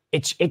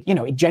 it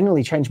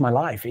genuinely changed my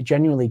life. It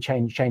genuinely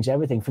changed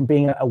everything from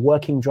being a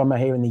working drummer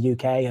here in the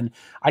UK. And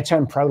I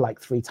turned pro like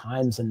 3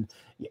 times and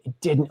it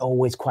didn't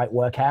always quite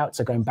work out.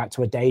 So going back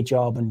to a day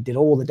job and did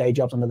all the day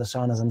jobs under the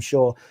sun, as I'm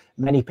sure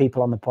many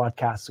people on the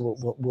podcast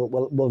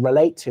will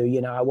relate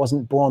to. I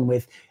wasn't born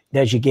with,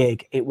 there's your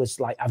gig. It was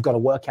like, I've got to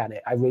work at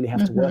it. I really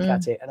have to work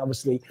at it. And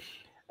obviously,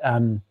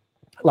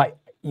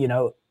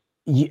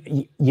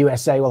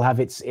 USA will have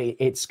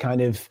its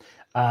kind of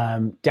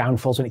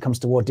downfalls when it comes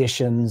to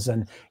auditions,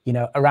 and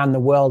around the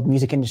world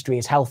music industry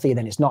is healthy,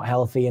 then it's not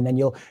healthy, and then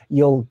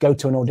you'll go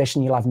to an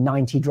audition, you'll have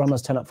 90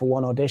 drummers turn up for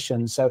one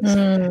audition. So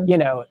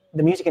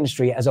the music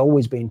industry has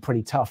always been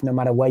pretty tough, no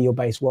matter where you're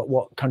based,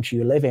 what country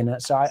you live in.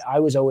 So I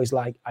was always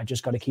like, I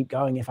just got to keep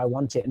going if I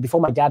want it. And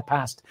before my dad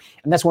passed,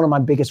 and that's one of my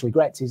biggest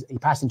regrets, is he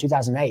passed in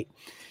 2008.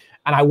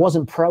 And I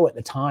wasn't pro at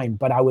the time,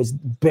 but I was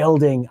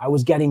building, I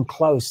was getting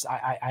close.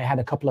 I had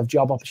a couple of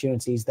job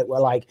opportunities that were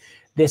like,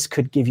 this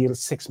could give you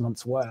 6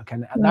 months work.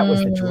 And that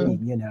was the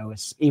dream,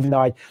 even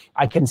though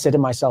I consider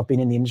myself being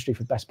in the industry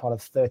for the best part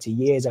of 30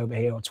 years over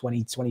here, or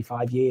 20,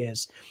 25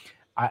 years.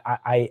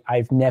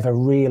 I've never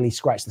really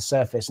scratched the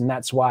surface. And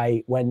that's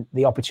why when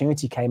the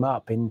opportunity came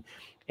up in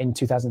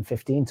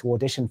 2015 to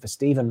audition for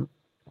Stephen,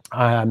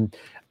 and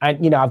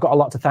I've got a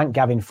lot to thank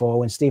Gavin for.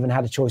 When Stephen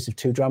had a choice of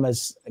 2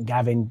 drummers,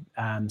 Gavin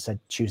said,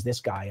 choose this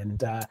guy.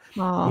 And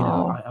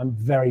I'm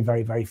very,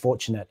 very, very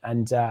fortunate.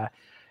 And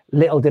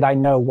little did I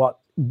know what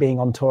being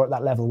on tour at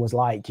that level was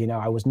like.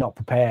 I was not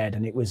prepared,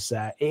 and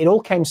it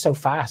all came so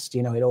fast.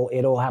 It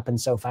all happened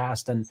so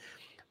fast. And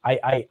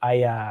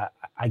I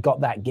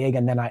got that gig,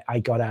 and then I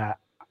got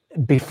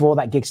before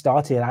that gig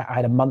started, I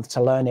had a month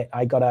to learn it.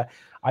 I got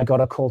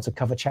a call to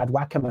cover Chad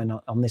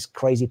Wackerman on this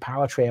crazy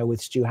power trio with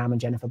Stu Hamm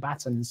and Jennifer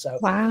Batten. So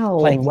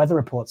playing weather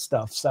report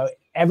stuff. So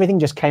everything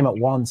just came at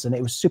once, and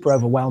it was super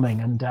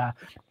overwhelming. And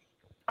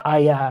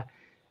I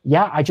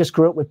just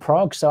grew up with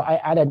prog. So I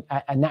had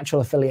a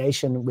natural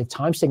affiliation with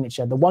Time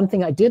Signature. The one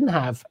thing I didn't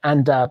have,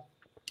 and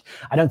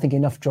I don't think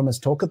enough drummers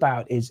talk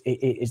about, is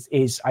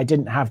I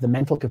didn't have the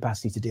mental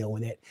capacity to deal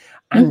with it.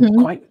 And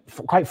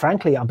quite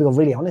frankly, I'll be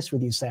really honest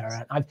with you,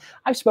 Sarah.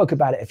 I've spoke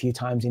about it a few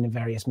times in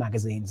various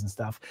magazines and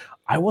stuff.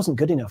 I wasn't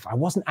good enough. I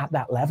wasn't at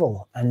that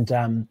level.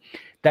 And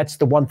that's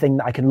the one thing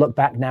that I can look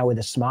back now with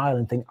a smile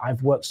and think,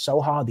 I've worked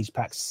so hard these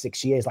past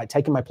 6 years, like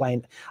taking my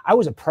playing. I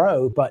was a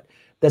pro, but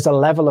there's a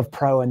level of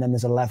pro, and then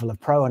there's a level of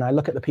pro. And I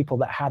look at the people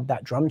that had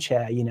that drum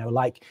chair,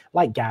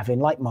 like Gavin,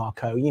 like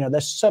Marco,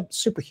 they're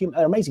superhuman,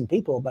 they're amazing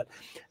people, but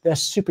they're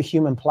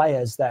superhuman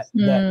players that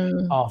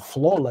are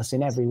flawless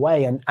in every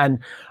way. And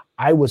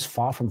I was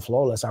far from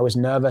flawless. I was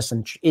nervous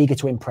and eager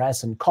to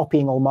impress, and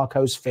copying all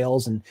Marco's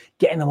fills and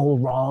getting them all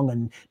wrong,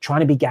 and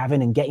trying to be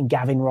Gavin and getting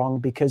Gavin wrong,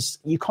 because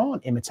you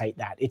can't imitate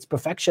that. It's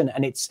perfection.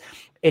 And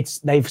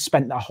they've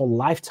spent their whole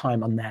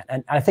lifetime on that.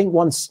 And I think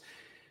once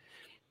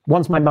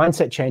my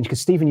mindset changed,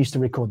 because Stephen used to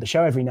record the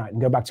show every night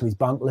and go back to his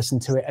bunk, listen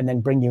to it, and then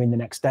bring you in the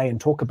next day and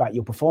talk about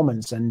your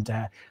performance. And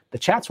the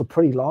chats were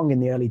pretty long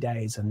in the early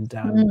days. And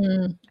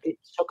it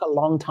took a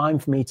long time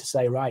for me to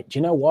say, right, do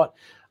you know what?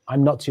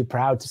 I'm not too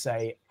proud to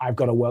say I've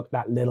got to work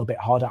that little bit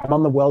harder. I'm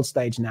on the world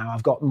stage now.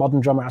 I've got Modern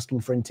Drummer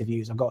asking for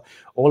interviews. I've got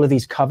all of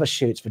these cover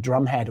shoots for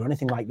Drumhead or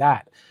anything like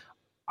that.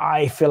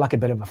 I feel like a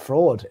bit of a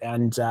fraud.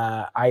 And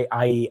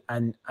I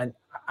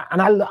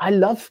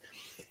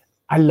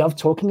love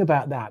talking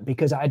about that,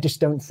 because I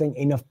just don't think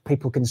enough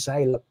people can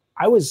say, look,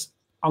 I was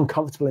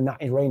uncomfortable in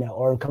that arena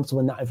or uncomfortable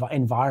in that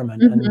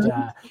environment. And,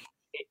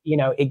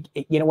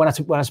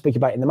 when I speak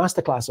about it in the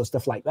masterclass or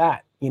stuff like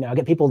that, I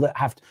get people that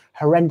have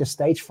horrendous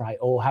stage fright,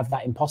 or have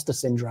that imposter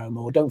syndrome,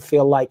 or don't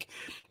feel like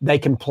they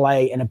can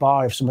play in a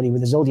bar if somebody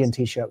with a Zildjian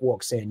t-shirt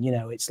walks in.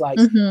 It's like,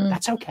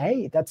 that's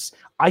okay.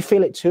 I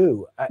feel it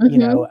too,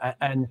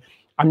 and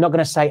I'm not going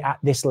to say at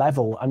this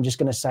level. I'm just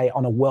going to say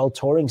on a world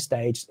touring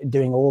stage,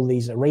 doing all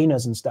these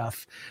arenas and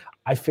stuff,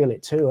 I feel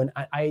it too. And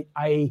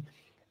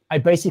I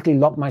basically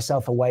locked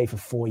myself away for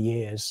 4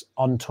 years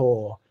on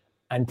tour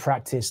and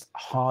practiced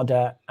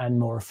harder and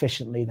more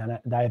efficiently than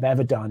I've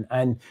ever done.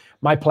 And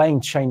my playing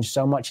changed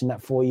so much in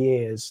that 4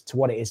 years to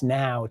what it is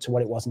now, to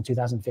what it was in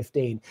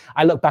 2015.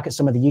 I look back at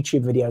some of the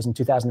YouTube videos in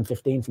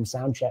 2015 from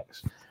sound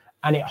checks,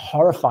 and it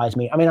horrifies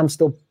me. I mean, I'm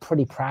still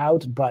pretty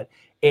proud, but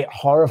it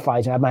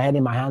horrifies me. I have my head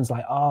in my hands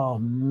like, oh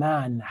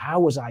man, how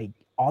was I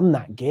on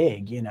that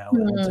gig,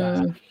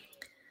 And,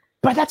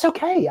 but that's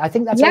okay. I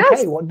think that's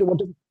okay.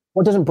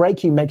 What doesn't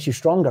break you makes you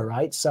stronger,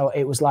 right? So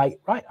it was like,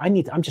 right, I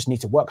just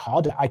need to work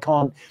harder.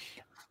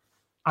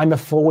 I'm a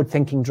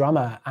forward-thinking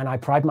drummer, and I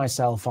pride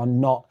myself on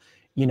not,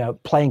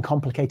 playing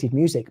complicated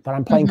music, but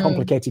I'm playing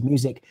complicated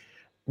music,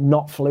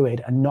 not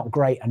fluid and not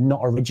great and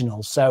not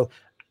original. So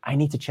I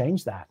need to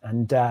change that.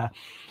 And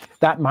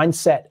that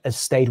mindset has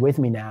stayed with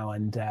me now.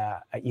 And,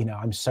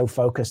 I'm so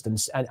focused, and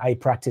I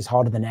practice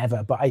harder than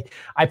ever, but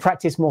I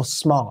practice more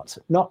smart,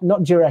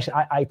 not duration.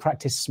 I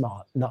practice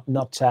smart,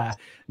 not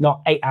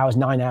 8 hours,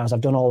 9 hours.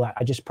 I've done all that.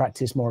 I just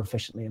practice more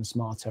efficiently and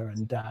smarter.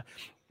 And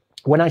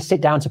when I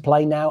sit down to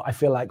play now, I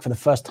feel like for the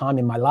first time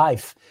in my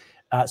life,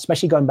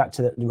 especially going back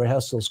to the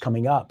rehearsals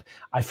coming up,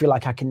 I feel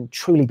like I can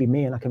truly be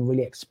me, and I can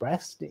really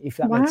express, if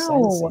that makes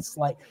sense. It's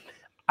like,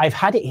 I've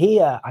had it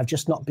here. I've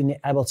just not been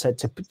able to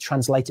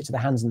translate it to the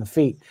hands and the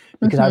feet,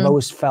 because I've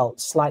always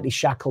felt slightly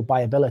shackled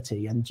by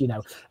ability, and,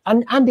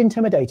 and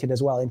intimidated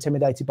as well,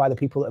 intimidated by the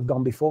people that have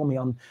gone before me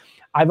on.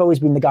 I've always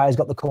been the guy who's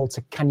got the call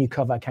to, can you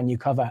cover?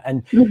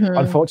 And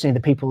unfortunately,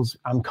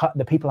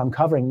 the people I'm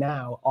covering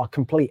now are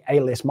complete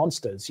A-list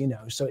monsters,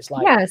 So it's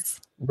like,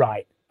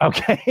 right,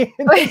 Okay,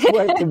 there's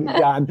work to be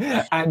done,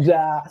 and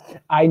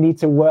I need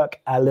to work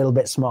a little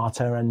bit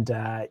smarter. And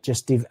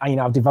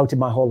I've devoted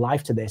my whole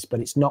life to this, but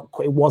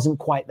it wasn't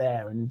quite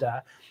there, and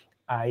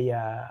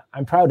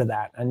I'm proud of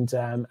that. And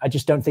I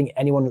just don't think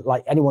anyone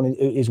who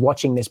is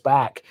watching this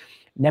back,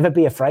 never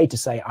be afraid to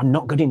say I'm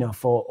not good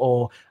enough,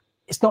 or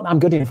it's not that I'm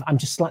good enough. I'm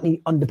just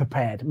slightly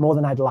underprepared, more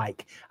than I'd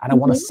like, and I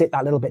want to sit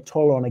that little bit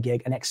taller on a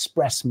gig and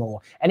express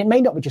more. And it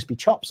may not just be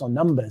chops or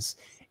numbers.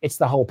 It's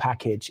the whole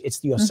package.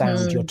 It's your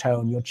sound, your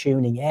tone, your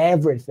tuning,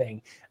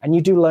 everything. And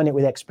you do learn it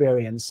with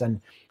experience. And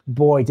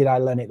boy, did I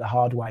learn it the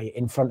hard way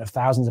in front of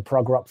thousands of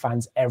prog rock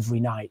fans every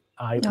night.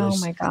 Oh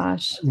my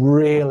gosh.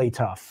 Really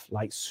tough,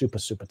 like super,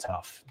 super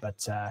tough.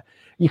 But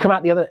you come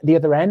out the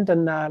other end,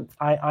 and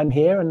I'm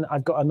here, and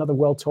I've got another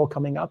world tour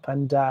coming up,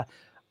 and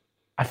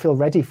I feel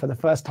ready for the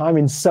first time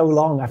in so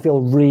long. I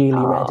feel really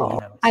ready. You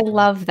know? I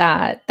love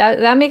that.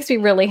 That makes me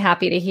really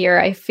happy to hear.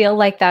 I feel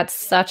like that's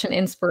such an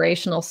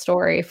inspirational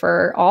story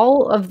for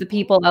all of the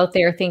people out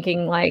there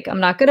thinking like, I'm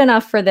not good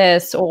enough for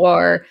this,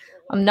 or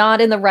I'm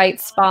not in the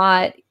right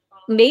spot.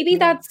 Maybe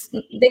that's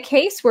the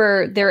case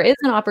where there is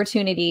an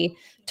opportunity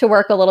to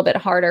work a little bit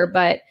harder,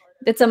 but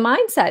it's a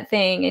mindset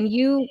thing, and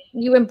you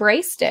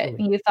embraced it.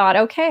 And you thought,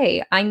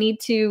 okay, I need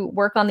to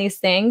work on these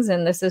things,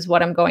 and this is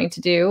what I'm going to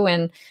do.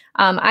 And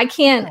I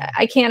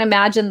can't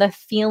imagine the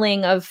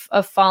feeling of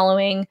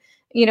following,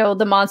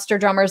 the monster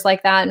drummers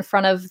like that in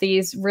front of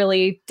these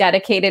really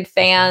dedicated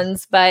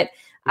fans. But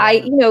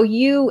I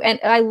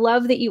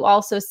love that you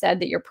also said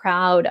that you're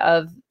proud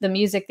of the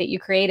music that you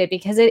created,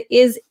 because it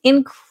is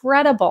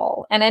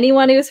incredible. And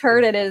anyone who's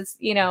heard it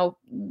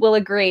will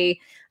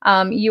agree.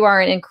 You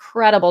are an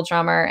incredible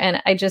drummer,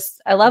 and I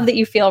love that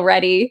you feel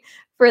ready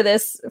for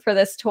this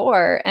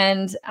tour.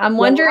 And I'm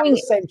wondering,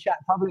 the same chat,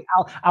 probably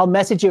I'll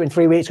message you in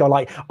 3 weeks, go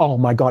like, oh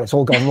my God, it's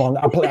all gone wrong.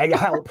 I'll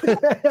help.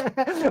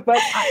 But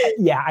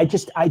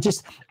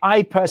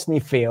I personally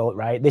feel,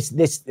 right,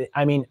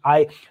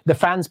 the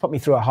fans put me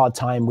through a hard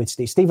time with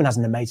Steve. Stephen has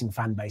an amazing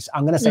fan base.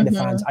 I'm going to say the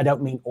fans, I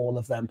don't mean all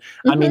of them.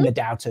 I mean the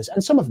doubters,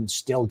 and some of them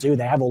still do.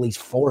 They have all these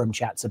forum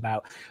chats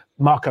about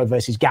Marco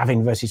versus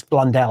Gavin versus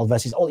Blundell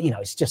versus all,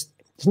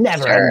 it's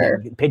never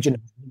ending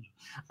pigeon.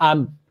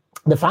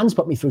 The fans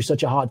put me through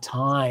such a hard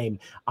time.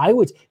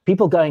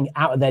 People going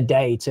out of their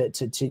day to,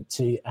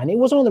 and it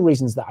was one of the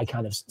reasons that I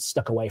kind of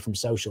stuck away from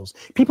socials.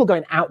 People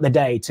going out the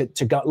day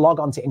to go log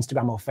on to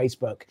Instagram or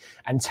Facebook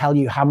and tell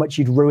you how much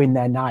you'd ruin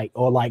their night,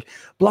 or like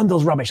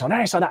Blundell's rubbish on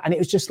this or that. And it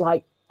was just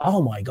like, oh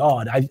my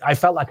God, I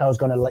felt like I was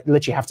going to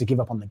literally have to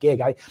give up on the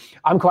gig.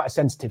 I'm quite a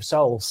sensitive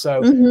soul,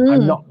 so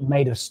I'm not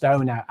made of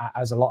stone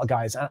as a lot of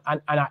guys. And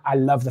I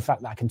love the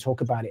fact that I can talk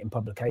about it in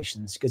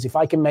publications, because if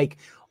I can make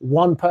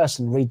one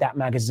person read that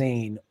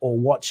magazine or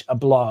watch a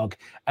blog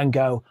and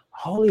go,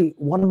 holy,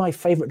 one of my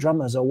favorite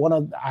drummers,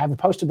 or I have a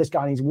poster of this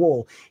guy on his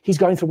wall, he's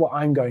going through what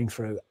I'm going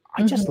through.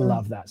 I just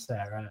love that,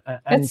 Sarah.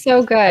 And it's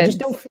so good. I just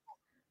don't feel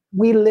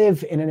we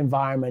live in an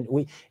environment,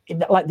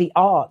 like the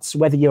arts,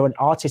 whether you're an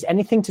artist,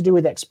 anything to do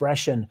with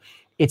expression,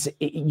 we're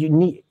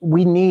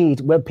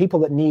people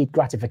that need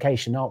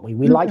gratification, aren't we?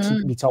 We like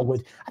to be told,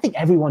 I think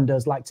everyone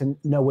does like to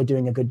know we're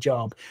doing a good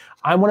job.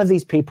 I'm one of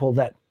these people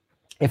that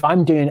if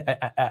I'm doing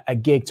a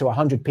gig to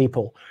 100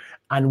 people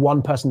and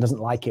one person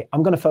doesn't like it,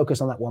 I'm going to focus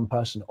on that one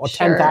person, or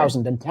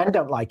 10,000 and 10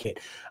 don't like it.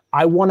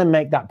 I want to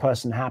make that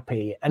person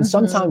happy. And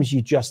sometimes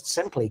you just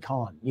simply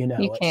can't, You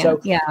can't,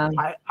 so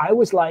I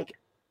was like,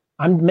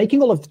 I'm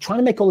trying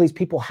to make all these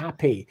people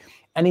happy.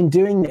 And in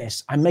doing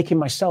this, I'm making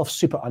myself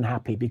super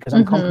unhappy, because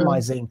I'm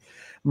compromising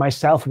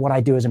myself, what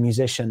I do as a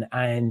musician.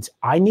 And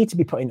I need to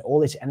be putting all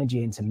this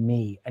energy into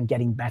me and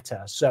getting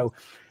better. So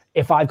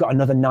if I've got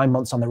another 9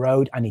 months on the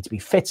road, I need to be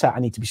fitter.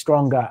 I need to be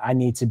stronger. I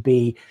need to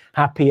be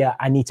happier.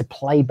 I need to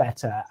play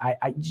better.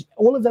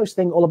 All of those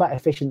things, all about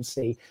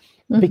efficiency,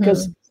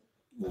 because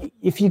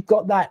if you've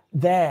got that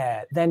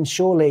there, then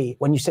surely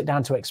when you sit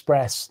down to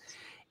express,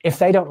 if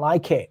they don't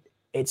like it,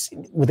 it's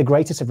with the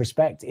greatest of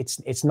respect.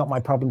 It's not my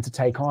problem to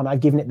take on. I've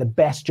given it the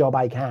best job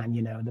I can,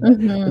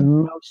 the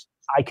most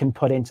I can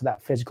put into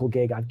that physical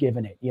gig. I've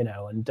given it,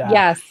 and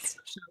yes.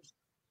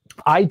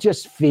 I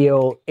just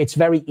feel it's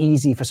very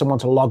easy for someone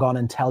to log on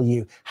and tell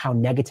you how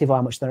negative,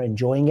 how much they're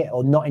enjoying it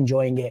or not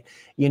enjoying it.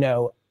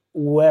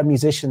 We're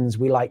musicians.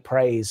 We like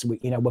praise.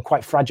 We're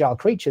quite fragile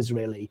creatures,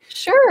 really.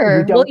 Sure.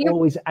 We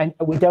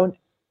don't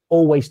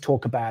always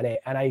talk about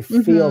it. And I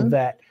feel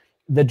that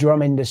the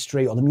drum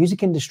industry or the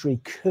music industry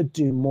could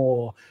do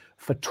more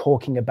for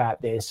talking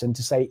about this, and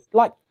to say,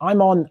 like,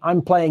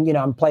 I'm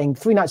playing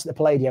 3 nights at the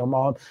Palladium,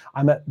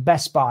 I'm at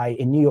Best Buy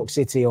in New York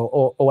City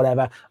or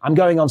whatever. I'm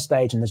going on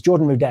stage, and there's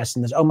Jordan Rudess,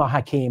 and there's Omar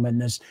Hakim,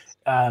 and there's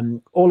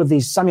all of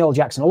these, Samuel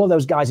Jackson, all of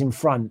those guys in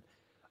front.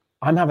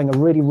 I'm having a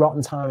really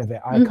rotten time of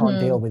it. I can't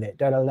deal with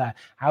it.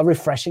 How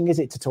refreshing is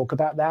it to talk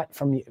about that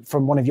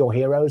from one of your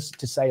heroes,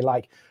 to say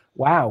like,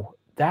 wow,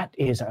 that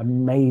is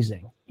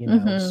amazing,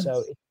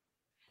 So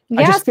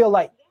I just feel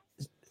like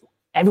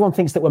everyone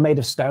thinks that we're made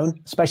of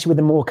stone, especially with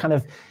the more kind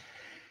of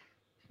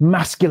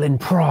masculine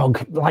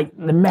prog, like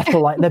the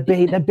metal, like the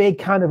big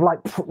kind of like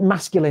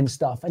masculine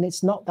stuff, and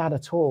it's not that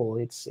at all.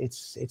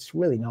 It's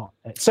really not.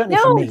 Certainly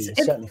for me.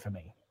 Certainly for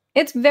me.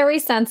 It's very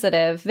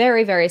sensitive,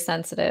 very, very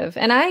sensitive.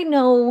 And I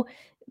know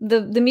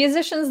the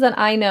musicians that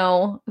I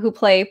know who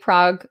play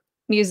prog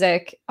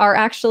music are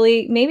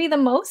actually maybe the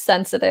most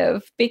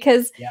sensitive,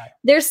 because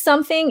there's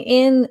something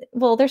in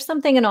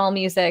all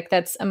music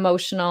that's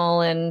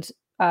emotional and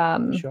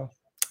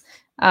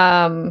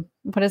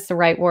what is the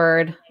right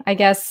word? I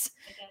guess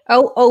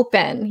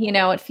open.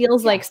 It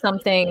feels like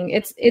something.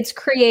 It's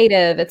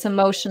creative, it's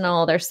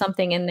emotional. There's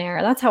something in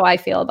there. That's how I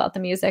feel about the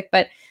music.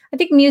 But I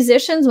think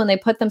musicians, when they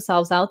put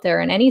themselves out there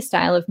in any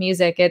style of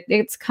music,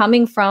 it's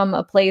coming from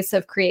a place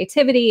of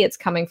creativity. It's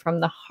coming from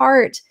the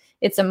heart.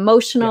 It's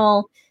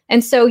emotional. Yeah.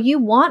 And so you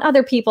want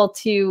other people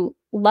to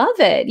love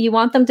it. You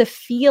want them to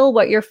feel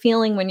what you're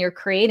feeling when you're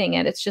creating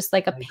it. It's just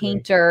like a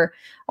painter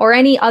or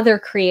any other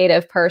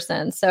creative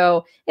person.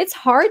 So it's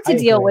hard to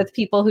deal with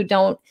people who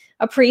don't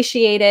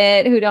appreciate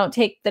it, who don't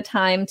take the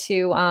time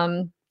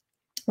to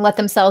let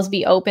themselves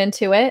be open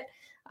to it.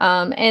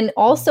 And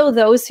also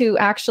those who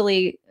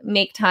actually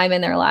make time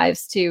in their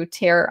lives to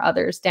tear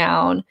others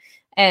down.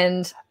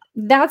 And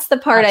that's the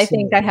part I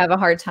think I have a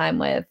hard time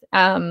with.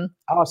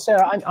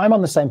 Sarah, I'm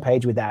on the same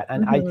page with that.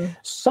 And I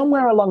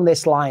somewhere along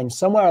this line,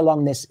 somewhere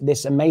along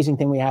this amazing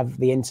thing we have,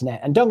 the internet,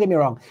 and don't get me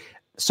wrong,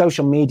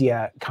 social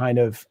media, kind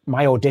of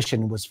my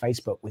audition was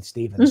Facebook with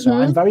Stephen. So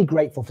I'm very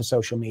grateful for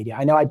social media.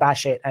 I know I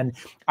bash it and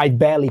I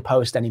barely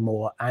post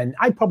anymore, and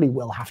I probably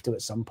will have to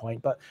at some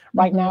point, but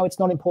right now it's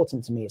not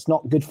important to me. It's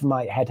not good for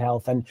my head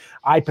health, and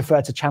I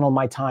prefer to channel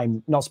my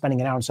time not spending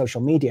an hour on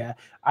social media.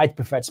 I'd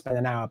prefer to spend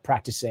an hour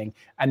practicing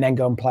and then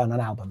go and play on an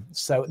album.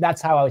 So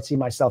that's how I would see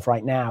myself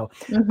right now.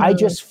 I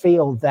just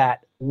feel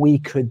that we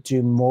could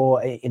do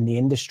more in the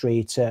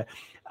industry to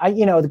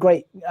the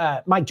great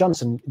Mike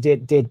Johnson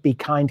did Be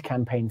Kind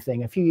campaign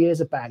thing a few years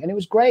back, and it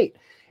was great.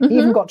 He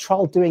even got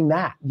trolled doing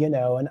that,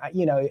 and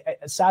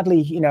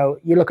sadly,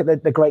 you look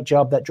at the great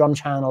job that Drum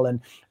Channel and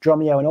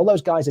Drumeo and all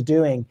those guys are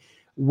doing.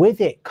 With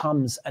it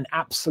comes an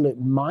absolute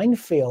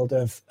minefield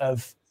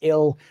of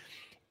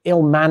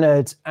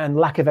ill-mannered and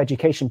lack of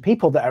education,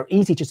 people that are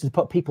easy just to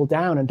put people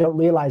down and don't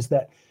realize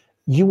that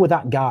you were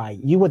that guy.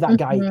 You were that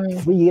guy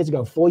 3 years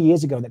ago, 4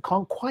 years ago that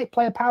can't quite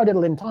play a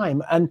paradiddle in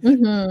time.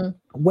 And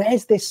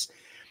where's this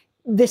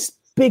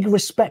big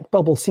respect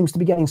bubble seems to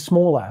be getting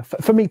smaller.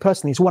 For me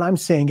personally, it's what I'm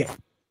seeing it.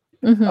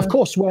 Of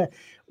course,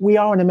 we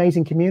are an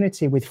amazing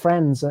community with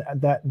friends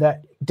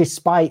that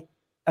despite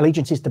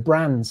allegiances to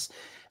brands,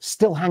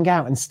 still hang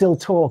out and still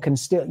talk and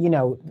still,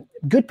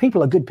 good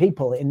people are good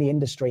people in the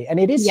industry. And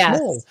it is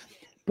small,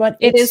 but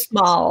it is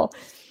small.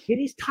 It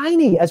is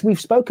tiny, as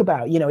we've spoke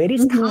about. It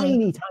is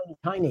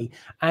tiny.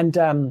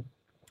 And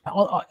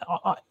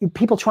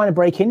people trying to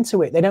break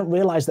into it, they don't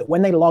realize that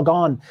when they log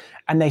on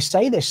and they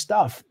say this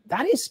stuff,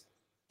 that is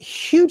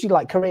hugely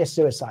like career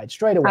suicide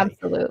straight away.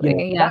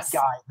 Absolutely, yes. That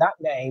guy, that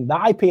name,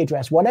 that IP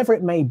address, whatever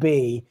it may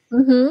be,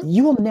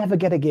 you will never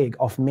get a gig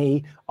off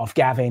me, off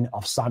Gavin,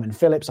 off Simon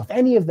Phillips, off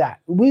any of that.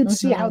 We'd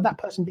see how that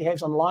person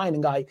behaves online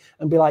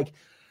and be like,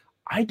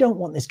 I don't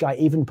want this guy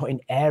even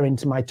putting air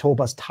into my tour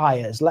bus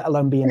tires, let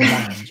alone be in a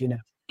band,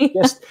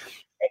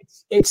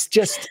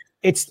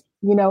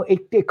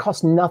 it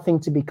costs nothing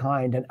to be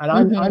things. And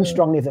I'm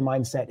strongly of the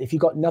mindset, if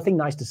you've got nothing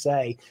nice to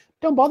say,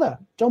 don't bother.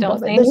 Don't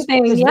bother. There's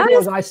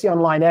videos I see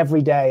online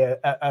every day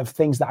of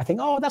things that I think,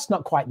 oh, that's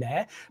not quite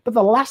there. But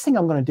the last thing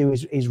I'm going to do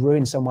is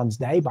ruin someone's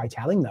day by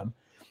telling them.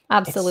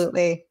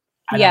 Absolutely.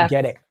 I don't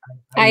get it.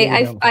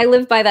 I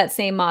live by that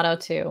same motto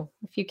too.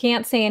 If you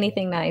can't say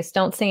anything nice,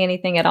 don't say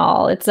anything at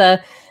all. It's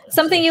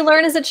something you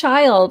learn as a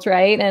child,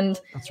 right? And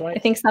that's right. I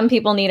think some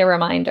people need a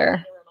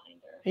reminder.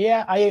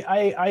 Yeah,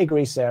 I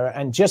agree, Sarah.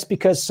 And just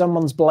because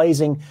someone's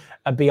blazing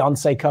a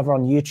Beyonce cover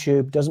on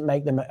YouTube doesn't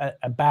make them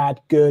a bad,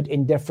 good,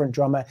 indifferent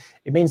drummer.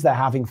 It means they're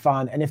having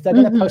fun. And if they're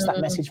going to post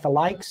that message for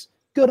likes,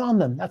 good on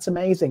them. That's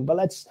amazing. But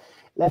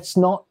let's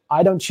not,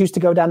 I don't choose to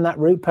go down that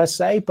route per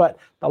se, but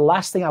the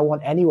last thing I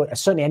want anyone,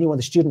 certainly any one of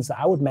the students that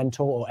I would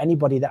mentor or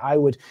anybody that I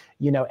would,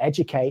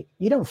 educate,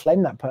 you don't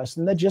flame that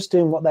person. They're just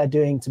doing what they're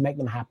doing to make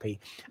them happy.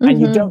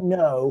 And you don't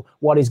know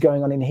what is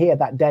going on in here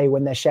that day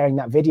when they're sharing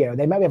that video.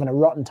 They might be having a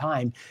rotten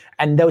time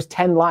and those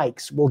 10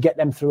 likes will get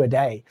them through a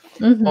day,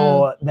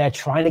 or they're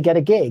trying to get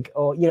a gig,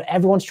 or,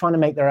 everyone's trying to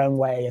make their own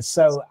way.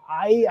 So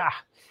I've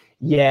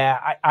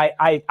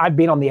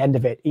been on the end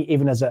of it,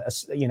 even as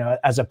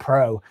a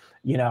pro.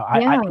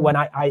 When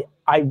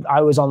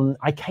I was on,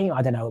 I came,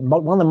 I don't know,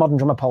 one of the Modern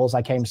Drummer polls,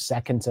 I came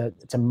second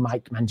to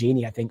Mike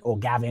Mangini, I think, or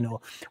Gavin,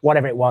 or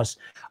whatever it was.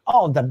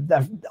 Oh,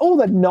 all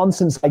the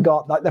nonsense I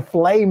got, like the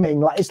flaming,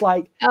 like it's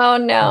like, oh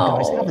no,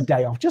 guys, have a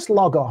day off, just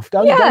log off,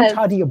 don't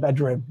tidy your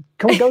bedroom,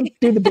 come on, go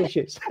do the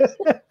dishes.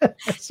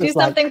 Do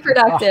something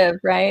productive,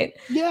 right?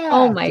 Yeah.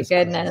 Oh my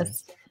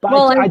goodness. Crazy.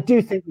 But I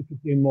do think we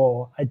could do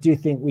more. I do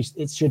think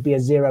it should be a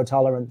zero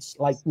tolerance.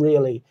 Like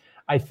really,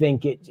 I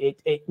think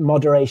it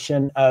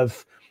moderation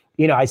of,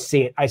 I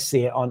see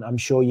it on, I'm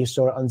sure you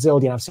saw it on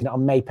Zildjian, I've seen it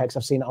on Mapex,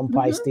 I've seen it on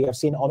Feisty, I've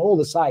seen it on all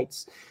the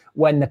sites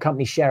when the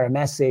company share a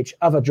message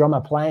of a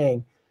drummer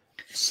playing,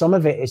 some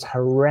of it is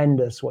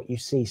horrendous what you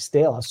see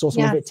still. I saw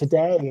some of it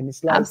today, and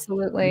it's like,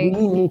 absolutely,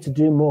 we need to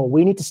do more.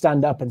 We need to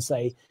stand up and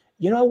say,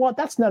 you know what,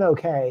 that's not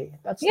okay.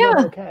 That's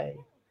not okay.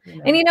 You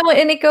know? And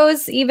and it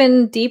goes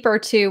even deeper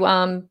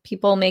to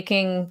people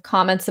making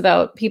comments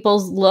about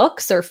people's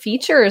looks or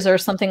features or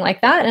something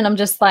like that. And I'm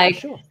just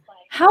like,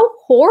 how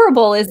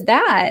horrible is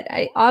that?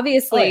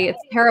 Obviously, it's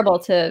terrible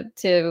to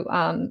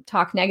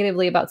talk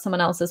negatively about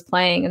someone else's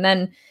playing, and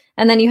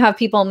then you have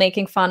people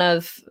making fun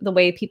of the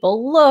way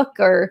people look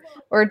or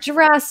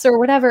dress or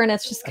whatever, and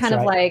it's just kind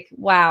of like,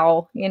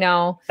 wow, you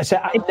know. So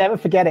I'll never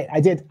forget it.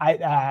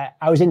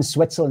 I was in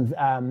Switzerland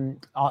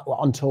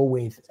on tour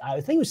with,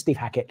 I think it was Steve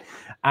Hackett,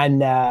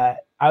 and I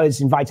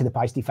was invited to the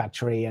Paiste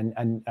factory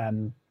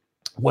and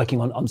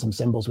working on some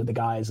cymbals with the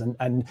guys,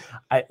 and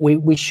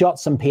we shot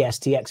some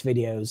PSTX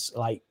videos,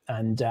 like,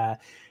 and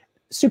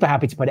super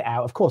happy to put it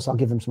out. Of course, I'll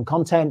give them some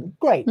content.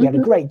 Great. We had a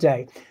great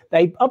day.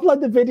 They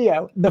upload the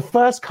video. The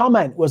first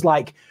comment was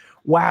like,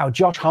 wow,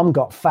 Josh Homme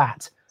got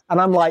fat. And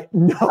I'm like,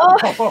 no,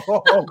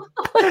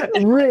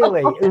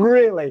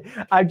 really?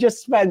 I've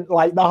just spent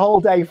like the whole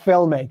day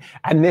filming,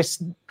 and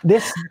this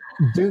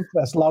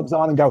doofus logs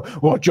on and go,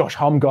 well, Josh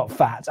Homme got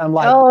fat. I'm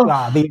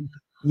like,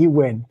 you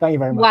win. Thank you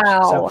very much.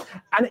 Wow. So,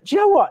 and do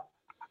you know what?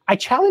 I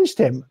challenged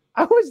him.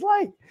 I was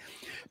like,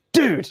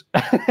 dude,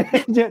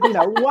 you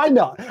know, why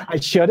not? I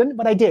shouldn't,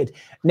 but I did.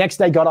 Next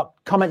day, got up,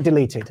 comment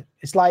deleted.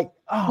 It's like,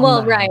 oh,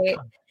 well, man, right.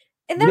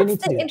 And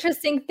that's the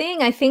interesting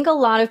thing. I think a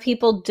lot of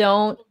people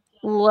don't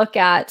look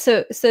at,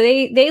 so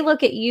they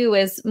look at you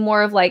as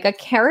more of like a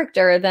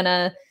character than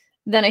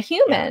a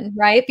human,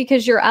 right?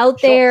 Because you're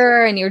out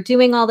there and you're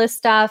doing all this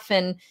stuff,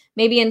 and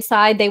maybe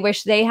inside they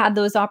wish they had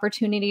those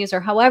opportunities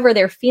or however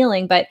they're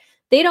feeling, but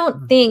they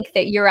don't think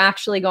that you're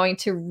actually going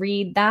to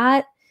read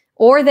that.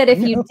 Or that if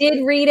you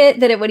did read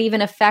it, that it would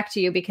even affect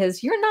you,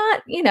 because you're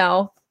not, you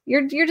know,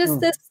 you're just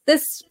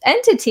this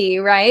entity,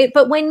 right?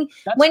 But when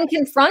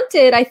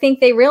confronted, I think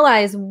they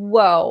realize,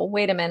 whoa,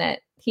 wait a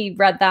minute, he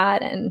read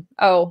that, and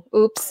oh,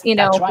 oops, you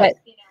know. But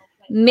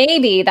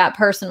maybe that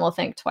person will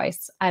think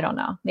twice. I don't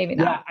know. Maybe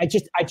not. Yeah,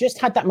 I just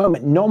had that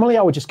moment. Normally,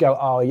 I would just go,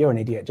 "Oh, you're an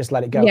idiot. Just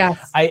let it go."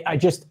 Yes. Do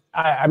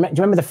you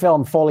remember the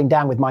film Falling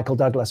Down with Michael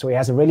Douglas, where he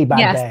has a really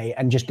bad day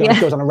and just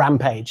goes on a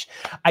rampage?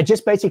 I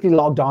just basically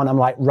logged on. I'm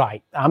like,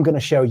 right, I'm going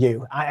to show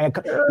you.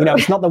 You know,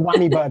 it's not the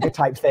whammy burger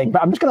type thing,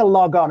 but I'm just going to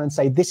log on and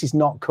say, this is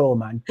not cool,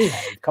 man.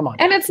 Behave. Come on.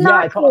 And it's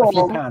not cool. I put a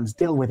few pounds.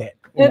 Deal with it.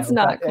 It's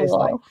not cool. It's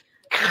like,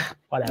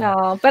 whatever.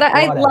 No, but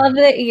I love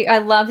that. I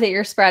love that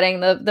you're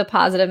spreading the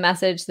positive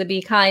message, the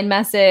Be Kind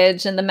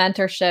message, and the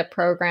mentorship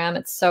program.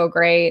 It's so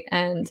great.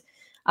 And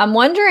I'm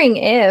wondering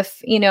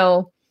if, you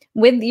know,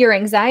 with your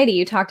anxiety,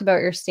 you talked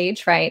about your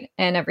stage fright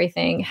and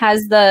everything.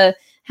 Has the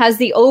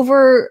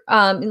over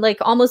like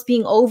almost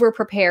being over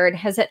prepared,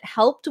 has it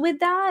helped with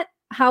that?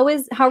 How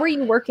are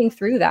you working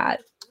through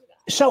that?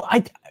 So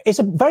it's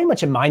very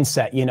much a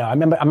mindset, you know. I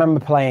remember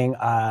playing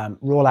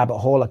Royal Albert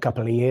Hall a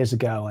couple of years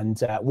ago,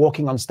 and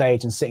walking on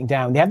stage and sitting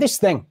down. They have this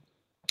thing.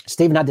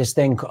 Stephen had this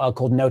thing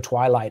called No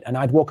Twilight, and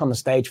I'd walk on the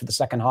stage for the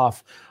second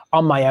half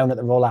on my own at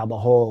the Royal Albert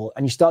Hall,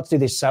 and you start to do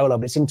this solo,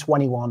 but it's in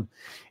 21.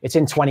 It's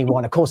in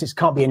 21. Of course, it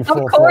can't be in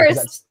 4/4. Of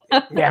course.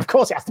 Yeah, of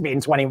course it has to be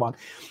in 21.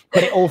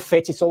 But it all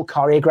fits. It's all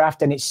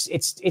choreographed, and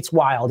it's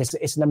wild.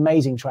 It's an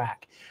amazing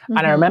track. And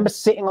I remember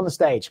sitting on the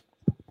stage,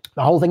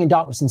 the whole thing in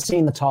darkness, and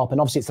seeing the top,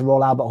 and obviously it's the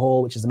Royal Albert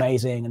Hall, which is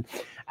amazing,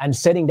 and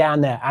sitting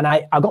down there, and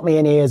I got my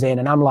in-ears in,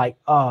 and I'm like,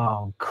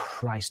 oh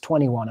Christ,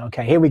 21.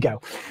 Okay, here we go.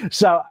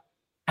 So,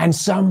 and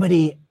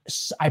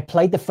I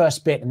played the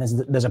first bit, and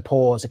there's a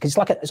pause, because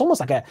it's almost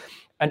like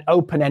an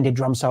open-ended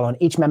drum solo, and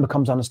each member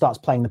comes on and starts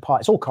playing the part.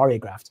 It's all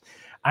choreographed.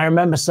 I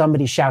remember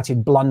somebody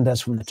shouted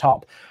blunders from the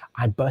top.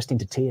 I burst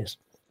into tears,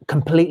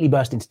 completely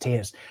burst into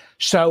tears.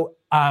 So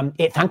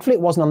thankfully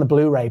it wasn't on the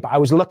Blu-ray, but I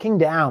was looking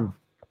down,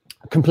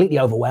 completely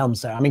overwhelmed.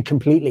 So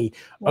completely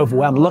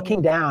overwhelmed,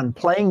 looking down,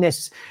 playing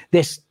this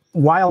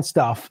wild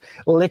stuff,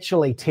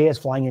 literally tears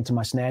flying into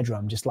my snare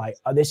drum, just like,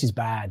 oh, this is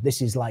bad.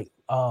 This is like,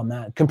 oh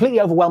man, completely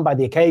overwhelmed by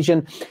the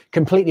occasion,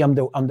 completely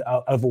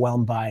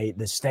overwhelmed by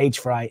the stage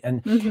fright.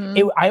 And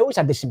I always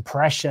had this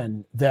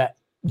impression that,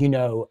 you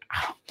know,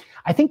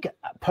 I think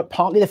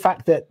partly the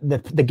fact that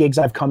the gigs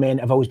I've come in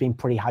have always been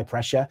pretty high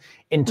pressure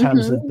in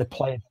terms of the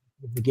play of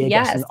the gig.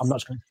 Yes. I'm not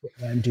just going to sit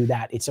there and do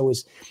that. It's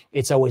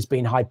always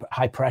been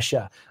high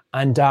pressure.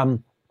 And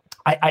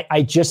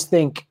I just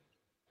think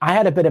I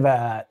had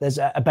there's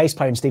a bass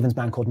player in Stephen's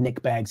band called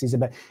Nick Beggs. He's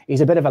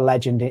a bit of a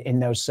legend in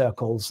those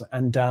circles.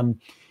 And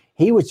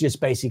he was just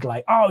basically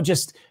like, oh,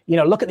 just, you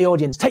know, look at the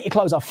audience, take your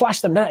clothes off,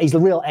 flash them down. He's the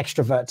real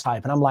extrovert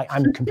type. And I'm like,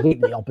 I'm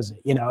completely opposite.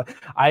 You know,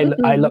 I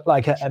look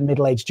like a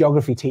middle-aged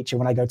geography teacher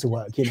when I go to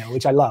work, you know,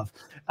 which I love.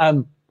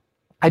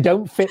 I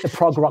don't fit the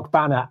prog rock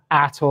banner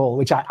at all,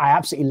 which I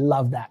absolutely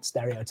love that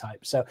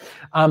stereotype. So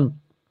I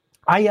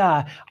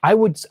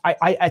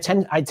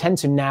tend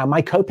to now,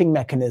 my coping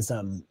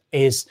mechanism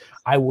is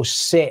I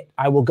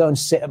will go and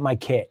sit at my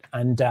kit,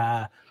 and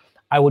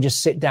I will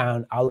just sit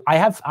down. I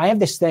have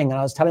this thing, and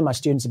I was telling my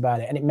students about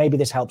it, and maybe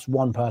this helps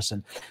one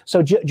person.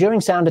 So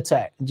during during sound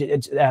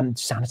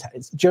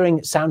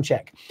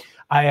check,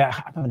 I'm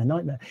having a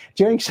nightmare.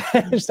 During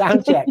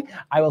sound check,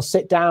 I will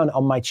sit down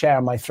on my chair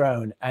on my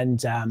throne,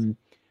 and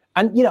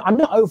you know, I'm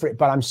not over it,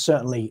 but I'm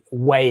certainly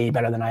way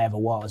better than I ever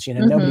was. You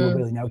know, nobody will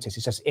really notice.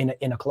 It's just in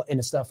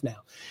a stuff now.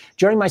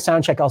 During my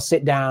sound check, I'll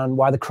sit down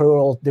while the crew are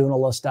all doing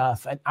all the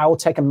stuff, and I will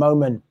take a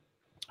moment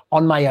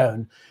on my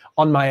own.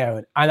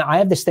 And I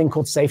have this thing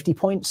called safety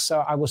points. So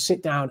I will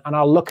sit down and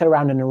I'll look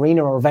around an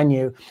arena or a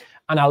venue,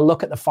 and I'll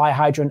look at the fire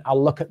hydrant.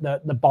 I'll look at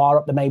the bar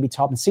up the maybe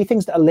top and see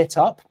things that are lit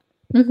up,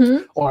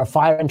 or a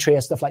fire entry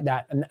or stuff like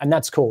that. And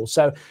that's cool.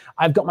 So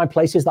I've got my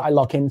places that I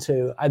lock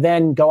into. I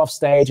then go off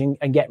stage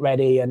and get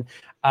ready. And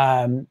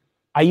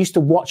I used to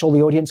watch all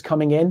the audience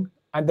coming in,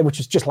 which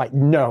is just like,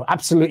 no,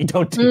 absolutely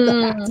don't do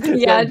that.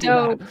 Yeah,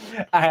 don't.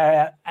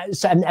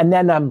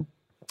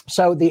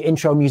 So the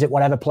intro music,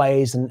 whatever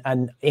plays,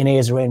 and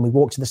in-ears are in, we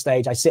walk to the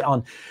stage, I sit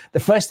on. The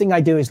first thing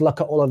I do is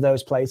look at all of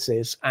those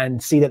places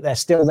and see that they're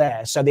still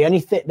there. So the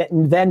only thing,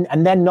 and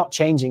they're not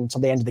changing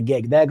till the end of the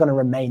gig. They're going to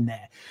remain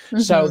there.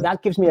 So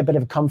that gives me a bit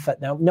of comfort.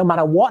 Now, no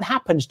matter what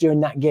happens during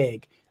that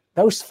gig,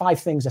 those 5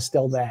 things are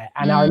still there.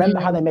 And I remember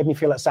how they made me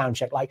feel at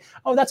soundcheck, like,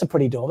 oh, that's a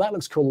pretty door. That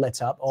looks cool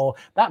lit up, or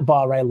that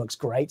bar rail looks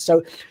great.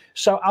 So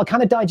I'll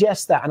kind of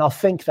digest that, and I'll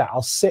think that.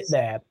 I'll sit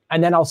there,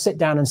 and then I'll sit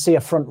down and see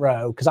a front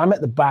row, because I'm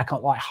at the back,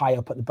 like high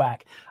up at the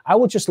back. I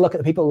will just look at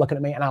the people looking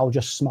at me, and I'll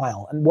just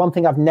smile. And one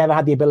thing I've never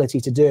had the ability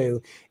to do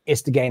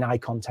is to gain eye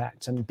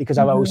contact, and because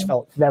I've always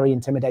felt very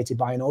intimidated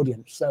by an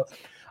audience. So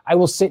I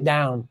will sit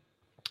down,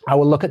 I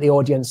will look at the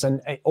audience,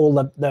 and all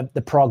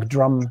the prog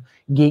drum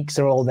geeks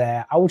are all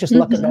there. I will just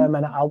look at them,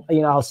 and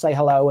I'll say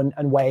hello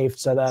and wave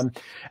to them,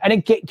 and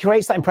it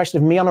creates that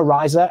impression of me on a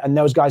riser and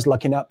those guys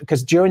looking up,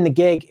 because during the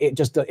gig it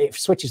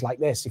switches like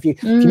this. If you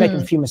make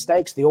a few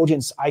mistakes, the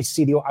audience, I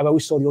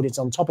always saw the audience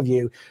on top of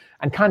you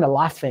and kind of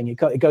laughing.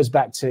 It goes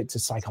back to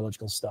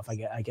psychological stuff,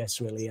 I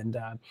guess really. And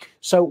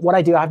so what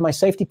I do, I have my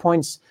safety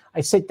points.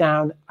 I sit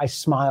down, I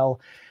smile.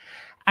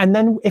 And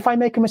then if I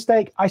make a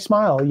mistake, I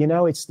smile. You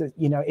know, it's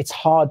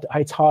hard.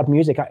 It's hard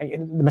music. The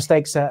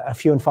mistakes are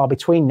few and far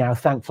between now,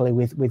 thankfully,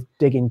 with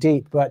digging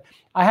deep. But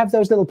I have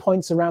those little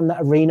points around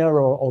that arena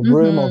or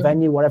room or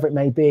venue, whatever it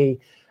may be,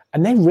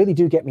 and they really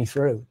do get me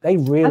through. They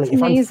really.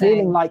 If I'm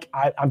feeling like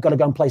I've got to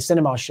go and play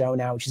Cinema Show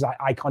now, which is like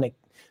iconic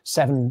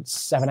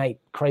 7/8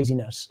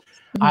 craziness,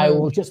 I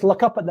will just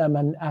look up at them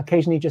and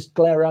occasionally just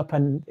glare up,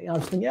 and I'll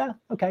just think, yeah,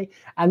 okay.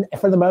 And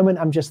for the moment,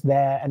 I'm just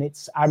there, and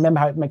I remember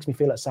how it makes me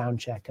feel at sound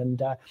check,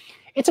 and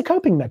it's a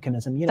coping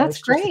mechanism. You know, that's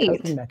it's great. Just a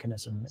coping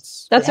mechanism.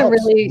 That's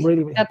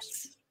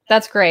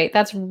great.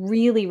 That's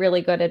really,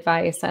 really good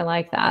advice. I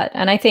like that,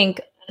 and I think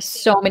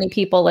so many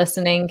people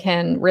listening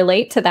can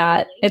relate to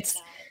that. It's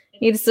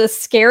a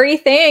scary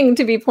thing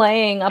to be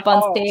playing up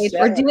on stage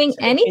or doing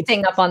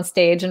anything up on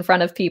stage in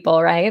front of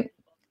people, right?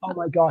 Oh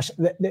my gosh!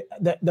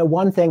 The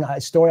one thing,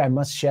 story I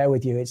must share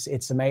with you.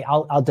 It's amazing.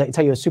 I'll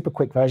tell you a super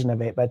quick version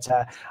of it. But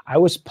I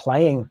was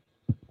playing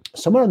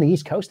somewhere on the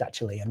East Coast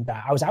actually, and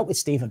I was out with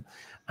Stephen,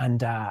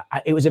 and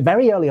it was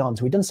very early on.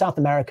 So we'd done South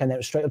America, and it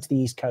was straight up to the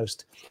East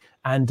Coast,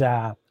 and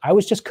I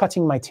was just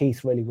cutting my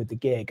teeth really with the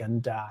gig.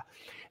 And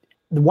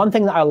the one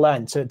thing that I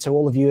learned to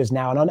all the viewers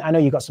now, and I know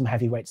you've got some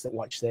heavyweights that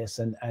watch this,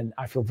 and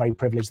I feel very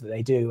privileged that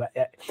they do.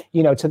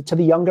 You know, to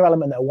the younger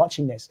element that are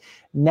watching this,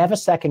 never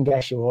second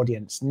guess your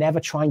audience. Never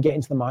try and get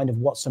into the mind of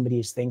what somebody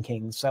is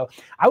thinking. So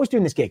I was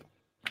doing this gig,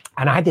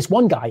 and I had this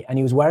one guy, and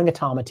he was wearing a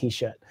Tama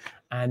t-shirt,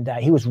 and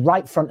he was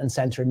right front and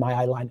center in my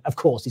eye line. Of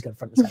course, he's got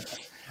front and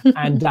center,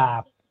 and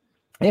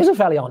it was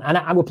fairly on,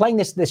 and we're playing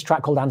this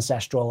track called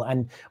Ancestral,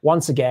 and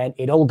once again,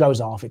 it all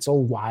goes off. It's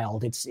all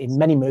wild. It's in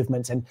many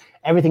movements, and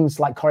everything's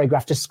like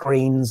choreographed to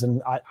screens,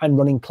 and I'm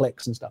running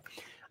clicks and stuff.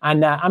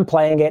 And I'm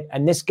playing it,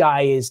 and this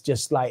guy is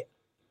just like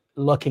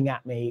looking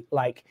at me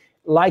like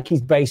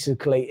he's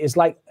basically, it's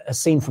like a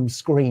scene from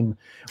Scream,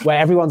 where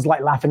everyone's like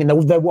laughing,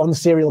 and the one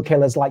serial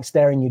killer's like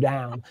staring you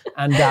down.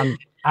 And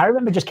I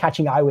remember just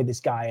catching eye with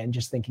this guy and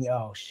just thinking,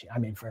 oh shit,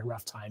 I'm in for a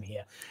rough time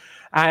here.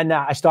 And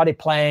I started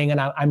playing, and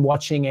I'm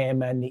watching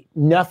him, and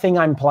nothing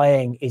I'm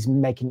playing is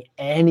making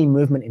any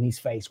movement in his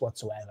face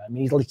whatsoever. I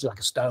mean, he's literally like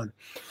a stone.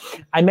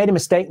 I made a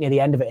mistake near the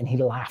end of it, and he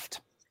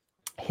laughed.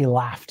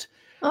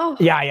 Oh.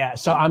 Yeah.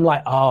 So I'm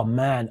like, oh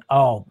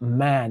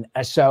man.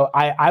 So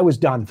I was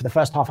done. For the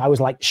first half, I was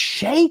like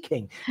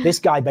shaking. This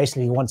guy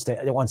basically wants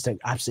to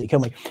absolutely kill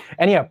me.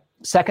 Anyhow,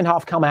 second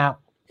half come out,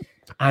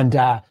 and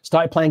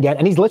started playing again,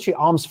 and he's literally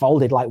arms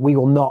folded, like, we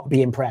will not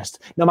be impressed.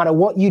 No matter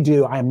what you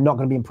do, I am not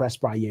going to be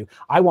impressed by you.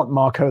 I want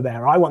Marco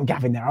there. I want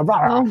Gavin there. Oh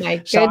my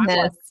goodness. So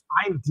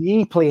I'm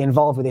deeply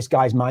involved with this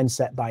guy's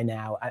mindset by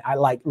now. I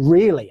like,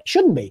 really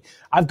shouldn't be.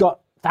 I've got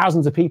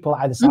thousands of people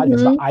either side of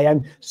us, but I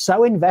am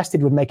so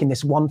invested with making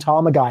this one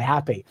Tama guy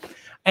happy.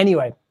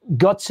 Anyway,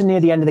 got to near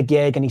the end of the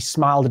gig, and he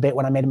smiled a bit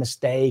when I made a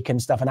mistake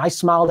and stuff, and I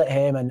smiled at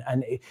him,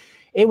 and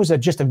it was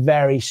just a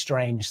very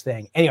strange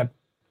thing. Anyway,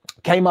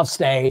 Came off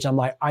stage. I'm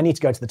like, I need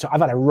to go to the tour.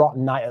 I've had a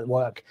rotten night at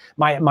work.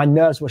 My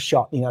nerves were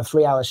shot,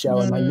 3-hour show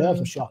and my nerves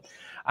were shot.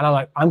 And I'm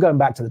like, I'm going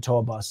back to the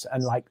tour bus,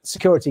 and like,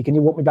 security, can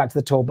you walk me back to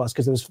the tour bus?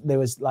 Because there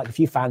was like a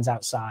few fans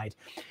outside.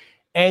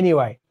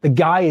 Anyway, the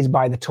guy is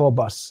by the tour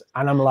bus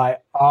and I'm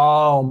like,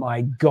 oh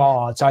my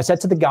God. So I said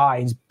to the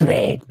guy, he's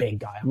big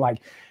guy. I'm like,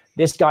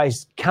 this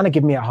guy's kind of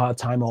giving me a hard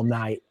time all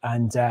night.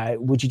 And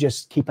would you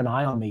just keep an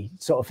eye on me,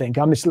 sort of thing?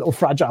 I'm this little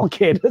fragile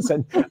kid.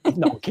 And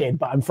not a kid,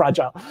 but I'm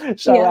fragile.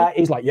 So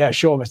he's like, yeah,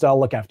 sure, mister, I'll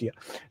look after you.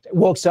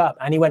 Walks up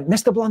and he went,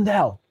 Mr.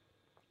 Blundell.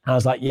 And I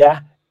was like,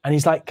 yeah. And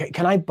he's like,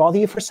 can I bother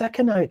you for a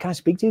second? Can I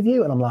speak to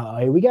you? And I'm like, oh,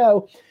 here we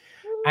go.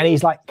 And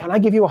he's like, can I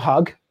give you a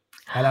hug?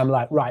 And I'm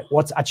like, right,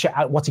 what's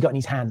he got in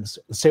his hands?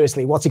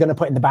 Seriously, what's he going to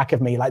put in the back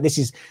of me? Like, this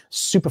is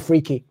super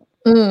freaky.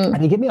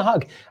 And he gave me a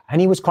hug and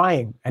he was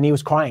crying and he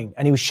was crying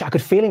and I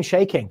could feel him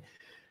shaking.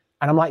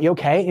 And I'm like, you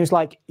okay? And he was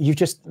like, you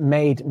just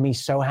made me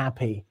so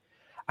happy.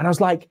 And I was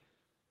like,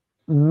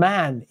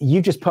 man,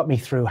 you just put me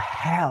through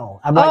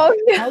hell. I'm like,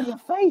 tell your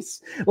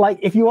face. Like,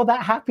 if you're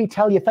that happy,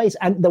 tell your face.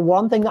 And the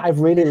one thing that I've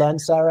really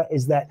learned, Sarah,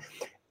 is that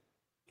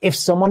if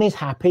someone is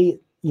happy,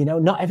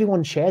 not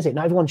everyone shares it.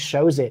 Not everyone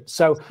shows it.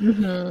 So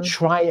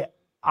try it.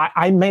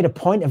 I made a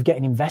point of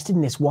getting invested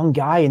in this one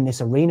guy in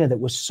this arena that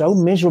was so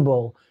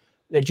miserable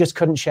that just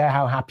couldn't share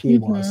how happy he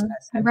was.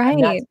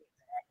 Right.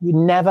 You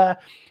never,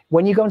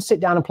 when you go and sit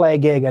down and play a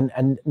gig and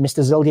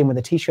Mr. Zildjian with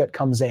a t-shirt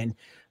comes in,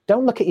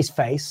 don't look at his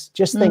face.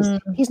 Just think,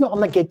 he's not on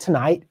the gig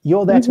tonight.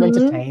 You're there to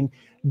entertain.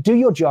 Do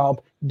your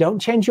job. Don't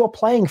change your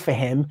playing for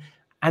him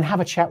and have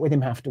a chat with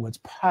him afterwards.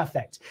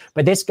 Perfect.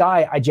 But this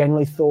guy, I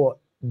genuinely thought,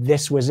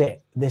 this was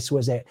it.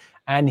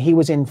 And he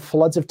was in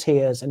floods of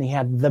tears and he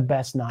had the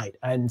best night.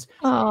 And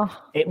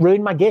it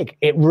ruined my gig.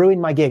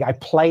 I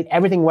played,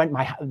 everything went,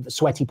 my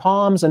sweaty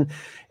palms, and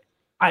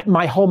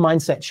my whole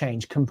mindset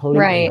changed completely,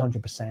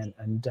 100%.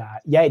 And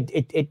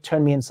it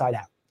turned me inside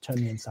out.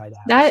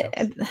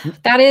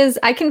 That is,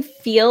 I can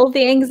feel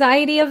the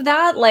anxiety of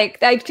that.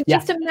 Like, I can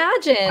just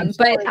imagine,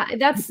 but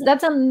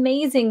that's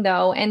amazing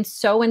though. And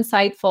so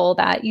insightful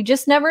that you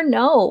just never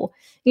know.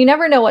 You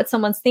never know what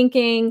someone's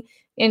thinking.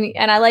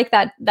 And I like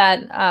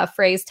that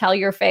phrase, tell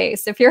your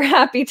face. If you're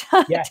happy,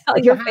 tell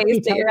your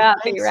face that you're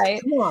happy,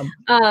 right? Come on.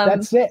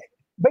 That's it.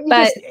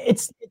 But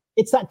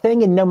it's that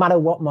thing, and no matter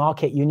what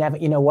market, you never,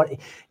 what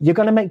you're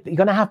going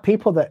to have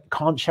people that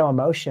can't show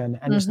emotion,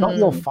 and it's not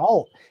your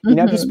fault.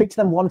 If you speak to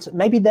them once,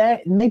 maybe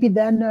they're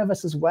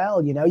nervous as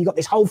well. You got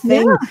this whole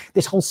thing,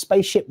 this whole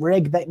spaceship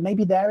rig, that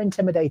maybe they're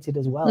intimidated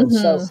as well.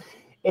 So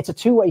it's a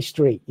two-way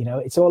street.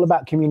 It's all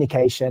about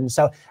communication.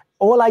 So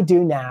all I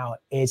do now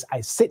is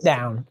I sit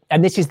down,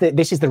 and this is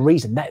the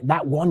reason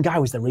that one guy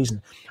was the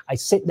reason. I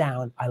sit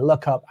down, I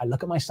look up, I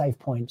look at my save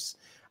points,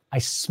 I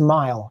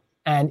smile,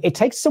 and it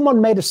takes someone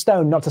made of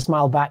stone not to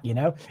smile back.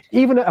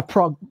 Even at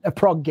a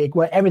prog gig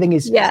where everything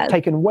is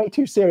taken way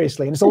too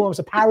seriously and it's almost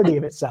a parody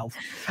of itself.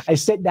 I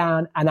sit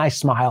down and I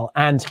smile,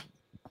 and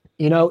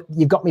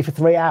you've got me for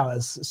 3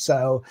 hours,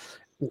 so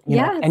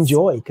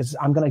enjoy, because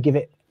I'm going to give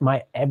it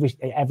my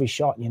every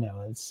shot.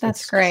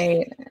 That's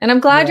great. And I'm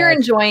glad you're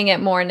enjoying it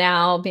more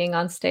now, being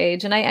on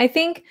stage. And I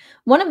think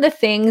one of the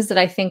things that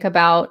I think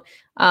about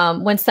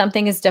when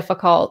something is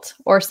difficult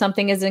or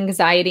something is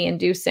anxiety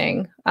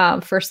inducing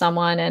for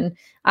someone, and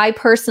I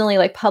personally,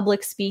 like,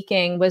 public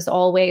speaking was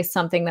always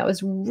something that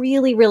was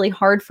really, really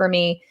hard for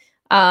me.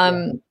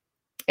 And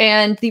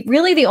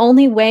the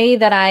only way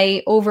that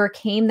I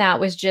overcame that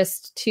was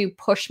just to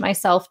push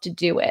myself to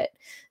do it.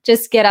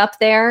 Just get up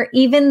there,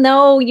 even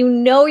though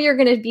you're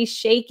going to be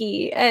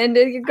shaky and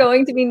you're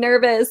going to be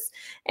nervous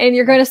and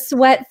you're going to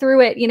sweat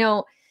through it.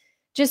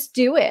 Just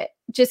do it.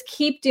 Just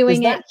keep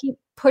doing it. Keep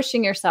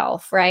pushing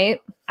yourself, right?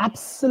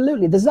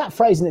 Absolutely. There's that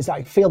phrase, and it's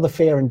like, feel the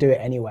fear and do it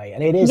anyway.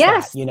 And it is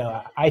that,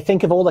 I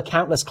think of all the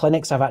countless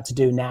clinics I've had to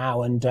do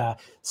now, and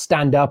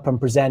stand up and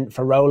present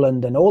for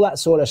Roland and all that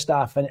sort of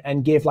stuff,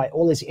 and give like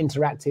all this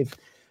interactive,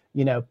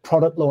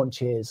 product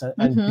launches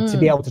and to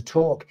be able to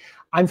talk.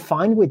 I'm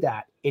fine with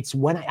that. It's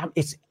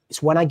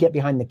when I get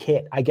behind the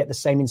kit, I get the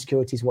same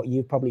insecurities what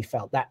you've probably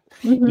felt, that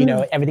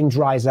everything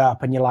dries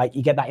up and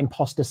you get that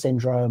imposter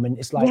syndrome, and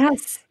it's like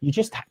you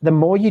just, the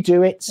more you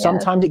do it,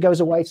 sometimes it goes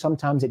away,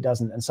 sometimes it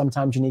doesn't, and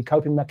sometimes you need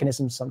coping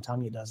mechanisms,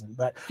 sometimes it doesn't.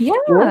 But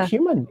we're all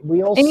human.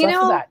 We all suffer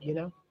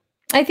that.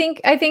 I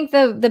think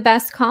the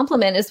best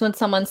compliment is when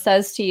someone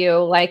says to you,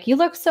 like, you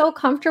look so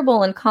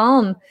comfortable and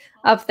calm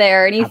up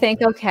there, and you think,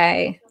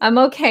 okay, I'm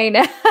okay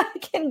now. I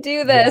can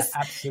do this.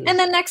 And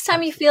then next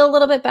time you feel a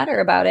little bit better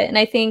about it. And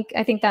I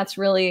think that's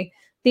really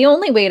the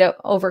only way to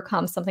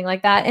overcome something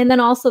like that. And then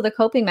also the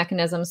coping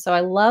mechanisms. So I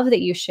love that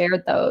you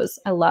shared those.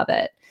 I love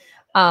it.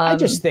 I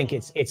just think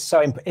it's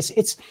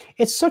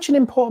such an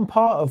important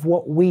part of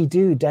what we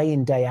do day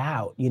in, day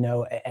out.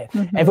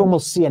 Everyone will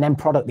see an end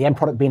product, the end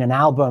product being an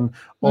album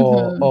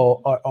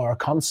or a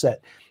concert.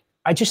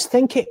 I just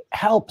think it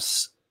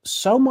helps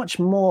so much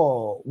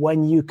more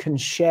when you can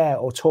share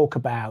or talk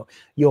about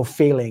your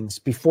feelings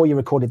before you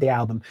recorded the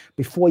album,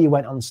 before you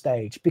went on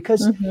stage,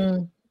 because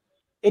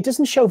it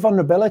doesn't show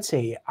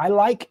vulnerability. I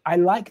like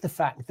the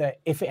fact that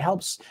if it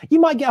helps, you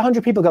might get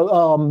 100 people go,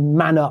 oh,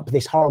 man up,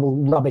 this horrible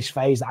rubbish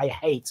phase I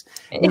hate.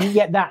 And you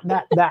get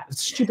that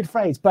stupid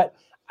phrase, but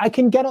I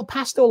can get up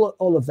past all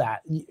of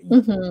that.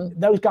 Mm-hmm.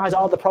 Those guys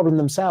are the problem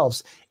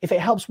themselves. If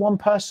it helps one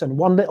person,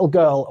 one little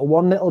girl or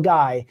one little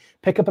guy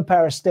pick up a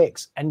pair of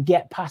sticks and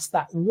get past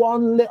that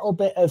one little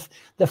bit of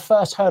the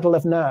first hurdle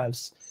of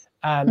nerves,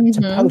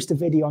 to post a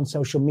video on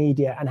social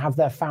media and have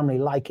their family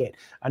like it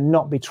and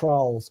not be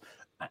trolls.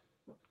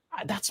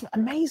 That's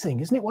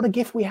amazing, isn't it? What a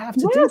gift we have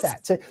to do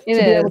that, to be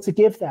able to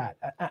give that.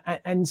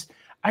 And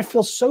I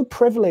feel so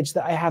privileged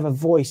that I have a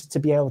voice to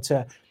be able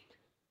to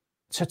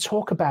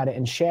talk about it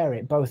and share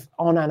it both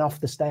on and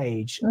off the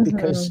stage,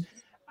 because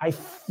I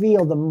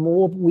feel the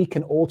more we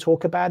can all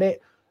talk about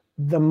it,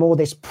 the more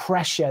this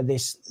pressure,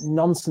 this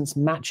nonsense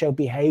macho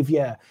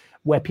behavior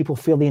where people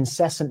feel the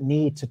incessant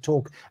need to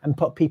talk and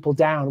put people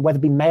down, whether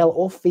it be male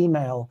or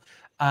female.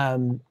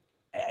 I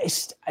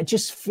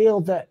just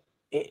feel that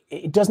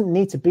it doesn't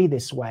need to be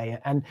this way.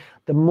 And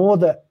the more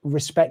that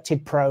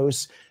respected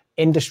pros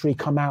industry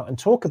come out and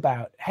talk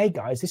about, hey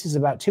guys, this is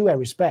about two-way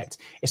respect.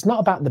 It's not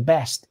about the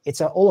best.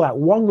 It's all about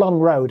one long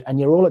road, and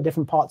you're all at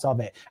different parts of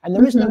it. And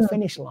there is no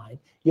finish line.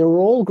 You're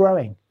all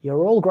growing.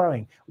 You're all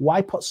growing.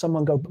 Why put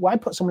someone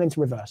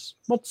into reverse?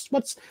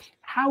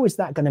 How is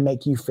that going to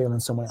make you feel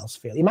and someone else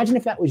feel? Imagine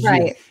if that was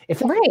you. If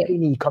that was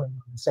me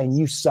coming and saying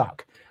you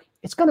suck,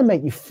 it's going to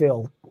make you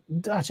feel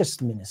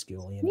just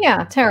minuscule. You know?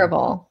 Yeah,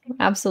 terrible.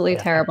 Absolutely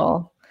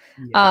terrible.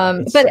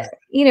 Yeah, but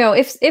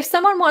if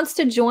someone wants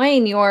to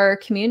join your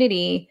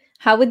community,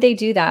 how would they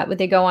do that? Would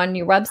they go on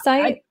your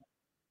website?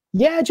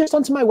 Just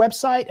onto my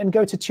website and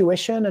go to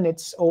tuition, and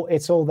it's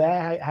all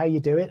there, how you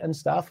do it and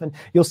stuff. And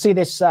you'll see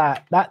this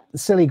that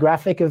silly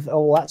graphic of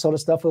all that sort of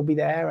stuff will be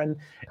there. And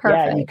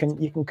perfect.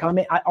 you can come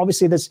in.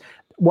 Obviously, there's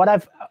what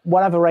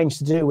I've arranged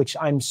to do, which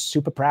I'm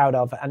super proud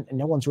of, and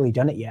no one's really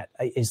done it yet,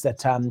 is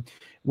that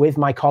with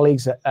my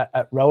colleagues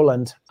at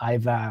Roland,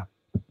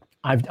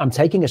 I'm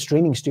taking a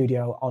streaming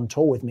studio on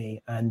tour with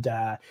me, and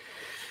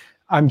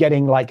I'm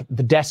getting like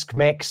the desk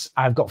mix.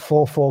 I've got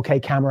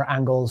 4K camera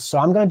angles. So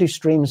I'm going to do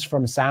streams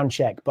from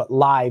Soundcheck, but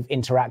live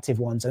interactive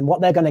ones. And what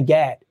they're going to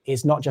get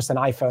is not just an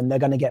iPhone. They're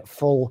going to get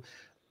full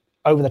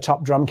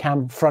over-the-top drum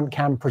cam, front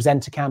cam,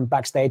 presenter cam,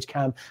 backstage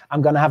cam.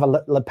 I'm going to have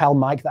a lapel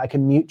mic that I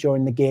can mute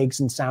during the gigs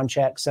and sound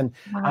checks. And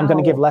I'm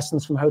going to give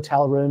lessons from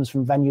hotel rooms,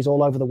 from venues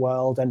all over the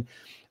world. And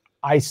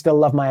I still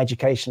love my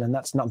education, and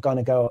that's not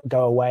going to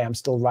go away. I'm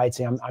still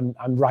writing.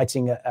 I'm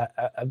writing a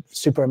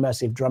super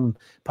immersive drum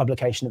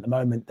publication at the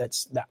moment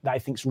that I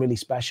think is really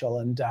special,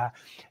 and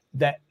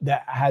that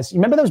has. You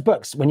remember those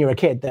books when you were a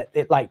kid that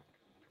it like.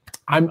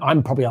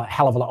 I'm probably a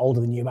hell of a lot older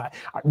than you, but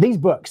these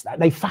books,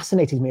 they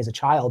fascinated me as a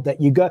child.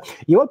 That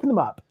you open them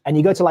up and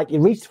you go to you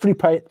reach through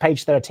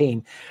page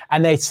 13,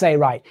 and they say,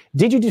 right,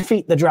 did you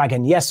defeat the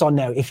dragon? Yes or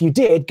no? If you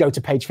did, go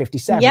to page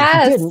 57.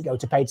 Yes. If you didn't, go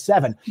to page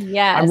 7.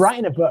 Yes. I'm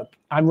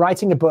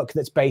writing a book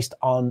that's based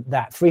on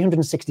that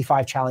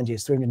 365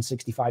 challenges,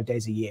 365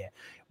 days a year,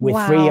 with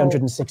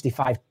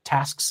 365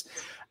 tasks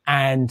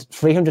and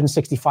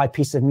 365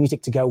 pieces of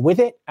music to go with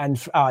it.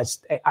 And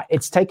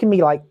it's taken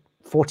me like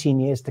 14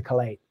 years to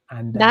collate.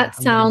 And that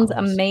sounds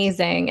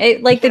amazing.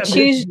 The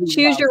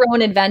choose your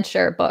own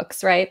adventure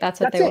books, right?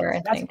 That's what they were, I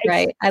think,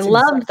 right? I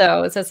loved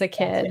those as a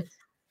kid.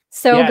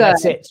 So good.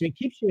 That's it. So it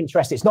keeps you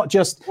interested. It's not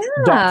just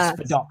dots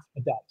for dots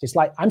for dots. It's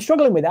like, I'm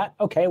struggling with that.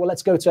 Okay, well,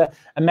 let's go to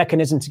a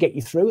mechanism to get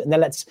you through. And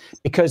then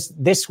because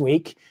this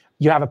week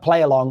you have a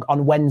play along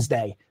on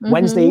Wednesday.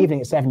 Wednesday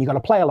evening at 7, you've got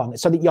to play along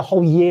so that your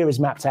whole year is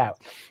mapped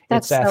out.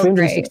 That's it's so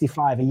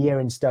 365 a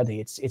year in study.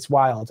 It's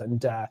wild.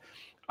 And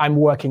I'm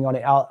working on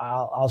it.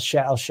 I'll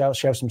share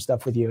some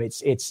stuff with you.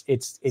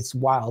 It's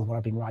wild what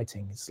I've been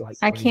writing. It's like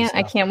I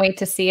can't wait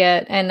to see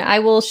it, and I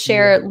will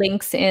share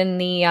links in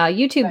the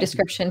YouTube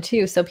description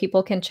too, so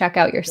people can check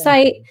out your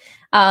site.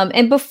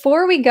 And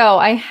before we go,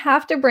 I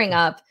have to bring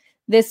up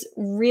this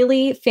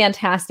really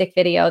fantastic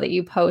video that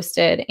you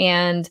posted,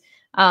 and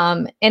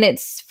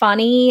it's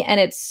funny and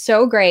it's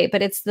so great.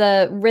 But it's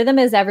the Rhythm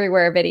is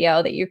Everywhere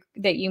video that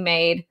you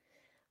made.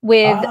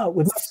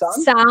 With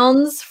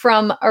sounds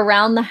from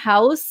around the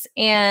house,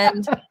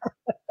 and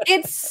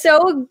it's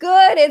so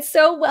good. It's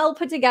so well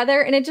put together,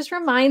 and it just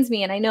reminds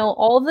me, and I know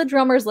all the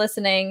drummers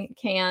listening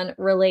can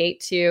relate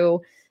to,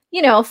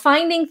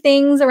 finding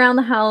things around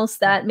the house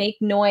that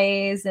make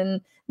noise and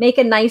make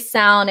a nice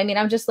sound. I mean,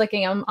 I'm just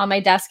looking on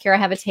my desk here. I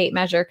have a tape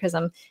measure because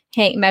I'm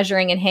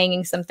measuring and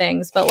hanging some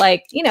things, but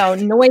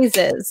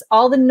noises,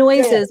 all the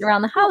noises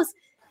around the house,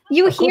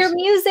 you hear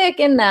music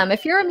in them.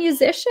 If you're a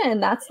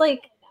musician,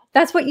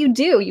 that's what you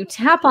do. You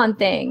tap on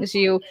things,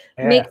 you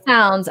make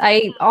sounds.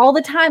 All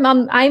the time,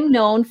 I'm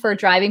known for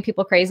driving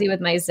people crazy with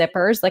my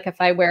zippers. Like if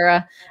I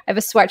have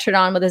a sweatshirt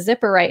on with a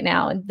zipper right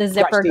now, and the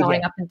zipper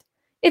going up, and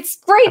it's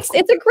great. It's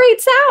a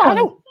great sound. I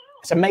know.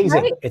 It's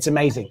amazing. Right? It's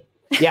amazing.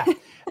 Yeah.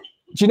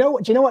 Do you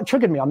know what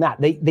triggered me on that?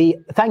 The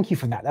thank you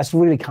for that. That's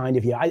really kind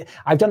of you.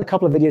 I've done a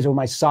couple of videos with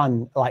my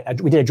son. Like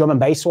we did a drum and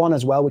bass one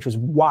as well, which was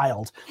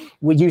wild.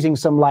 We're using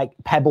some like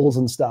pebbles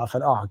and stuff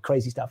and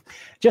crazy stuff.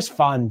 Just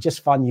fun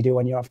you do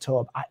when you're off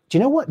tour. Do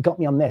you know what got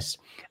me on this?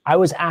 I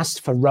was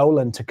asked for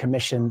Roland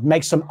to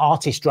make some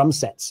artist drum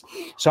sets.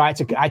 So I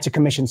had to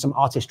commission some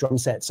artist drum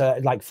sets,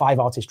 like 5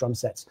 artist drum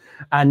sets.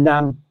 And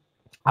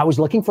I was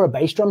looking for a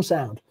bass drum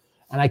sound.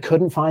 And I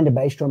couldn't find a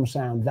bass drum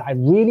sound that I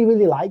really,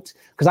 really liked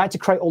because I had to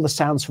create all the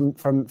sounds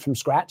from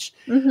scratch.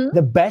 Mm-hmm.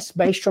 The best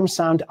bass drum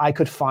sound I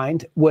could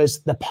find was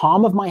the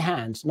palm of my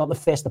hand, not the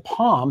fist, the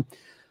palm,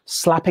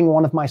 slapping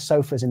one of my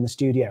sofas in the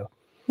studio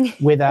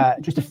with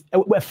just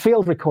a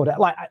field recorder.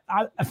 Like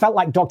I felt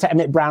like Dr.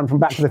 Emmett Brown from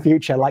Back to the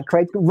Future, like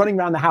running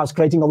around the house,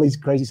 creating all these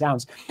crazy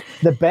sounds.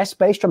 The best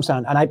bass drum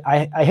sound, and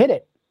I hit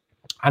it.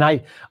 And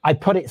I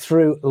put it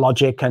through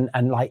Logic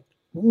and like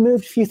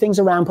moved a few things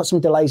around, put some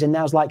delays in. Now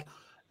I was like,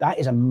 that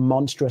is a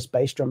monstrous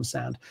bass drum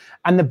sound.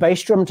 And the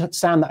bass drum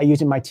sound that I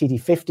use in my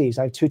TD50s,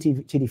 I have 2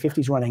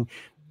 TD50s running,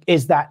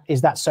 is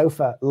that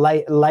sofa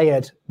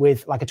layered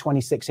with like a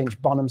 26-inch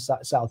Bonham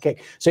style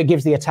kick. So it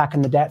gives the attack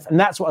and the depth. And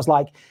that's what I was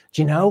like,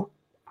 do you know,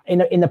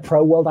 in the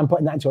pro world, I'm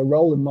putting that into a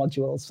Roland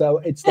module. So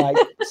it's like,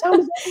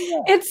 sound is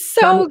everywhere. It's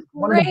so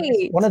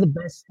great. One of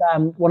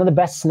the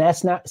best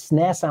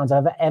snare sounds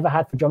I've ever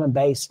had for drum and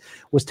bass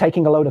was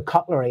taking a load of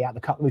cutlery out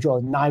the cutlery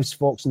drawer, knives,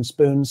 forks, and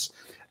spoons.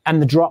 And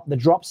the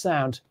drop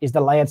sound is the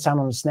layered sound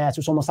on the snare. So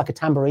it's almost like a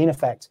tambourine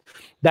effect.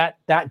 That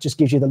just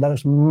gives you the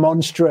most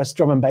monstrous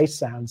drum and bass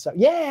sound. So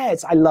yeah,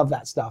 I love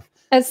that stuff.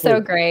 That's so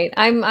great.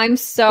 I'm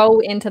so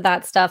into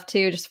that stuff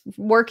too. Just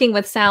working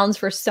with sounds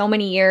for so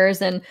many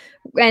years and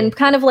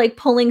kind of like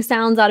pulling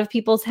sounds out of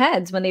people's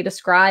heads when they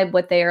describe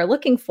what they are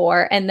looking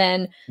for and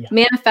then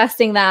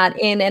manifesting that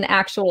in an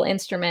actual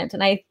instrument.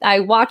 And I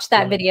watched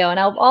that video and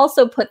I'll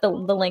also put the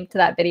link to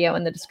that video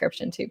in the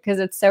description too, because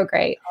it's so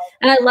great.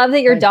 And I love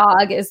that your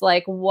dog is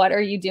like, what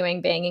are you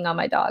doing banging on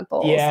my dog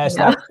bowls? Yeah, it's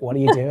like, what are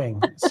you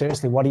doing?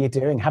 Seriously, what are you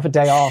doing? Have a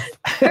day off.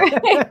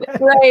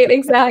 right,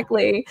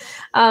 exactly.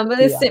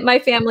 But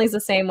my family's the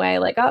same way.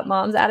 Like, oh,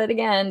 mom's at it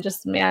again.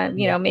 Just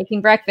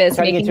making breakfast,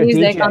 making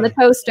music on the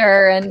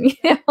toaster, and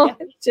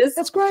just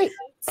that's great.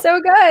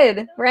 So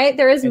good, right?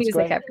 There is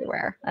music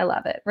everywhere. I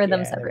love it.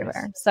 Rhythms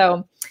everywhere.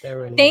 So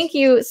thank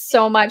you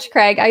so much,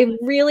 Craig. I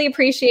really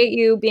appreciate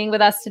you being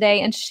with us today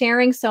and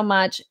sharing so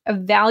much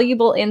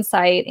valuable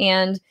insight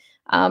and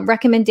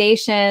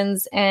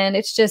recommendations. And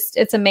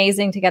it's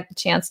amazing to get the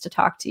chance to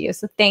talk to you.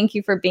 So thank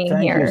you for being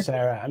here. Thank you,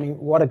 Sarah. I mean,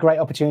 what a great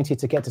opportunity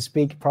to get to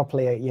speak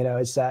properly. You know,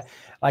 it's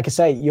like I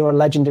say, you're a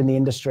legend in the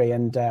industry,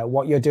 and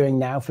what you're doing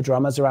now for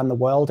drummers around the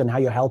world and how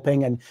you're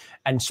helping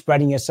and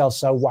spreading yourself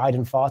so wide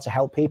and far to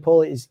help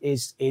people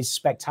is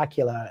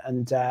spectacular.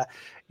 And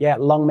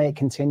long may it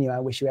continue. I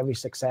wish you every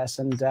success.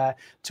 And to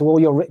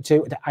all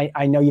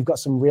I know you've got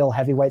some real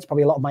heavyweights,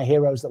 probably a lot of my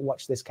heroes that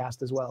watch this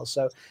cast as well.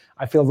 So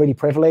I feel really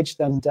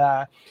privileged. And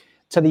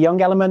to the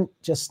young element,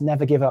 just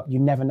never give up. You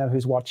never know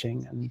who's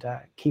watching, and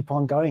keep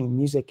on going.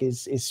 Music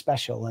is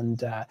special.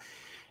 And,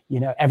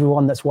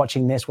 everyone that's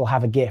watching this will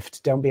have a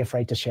gift. Don't be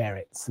afraid to share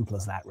it. Simple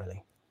as that,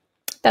 really.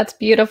 That's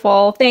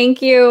beautiful.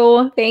 Thank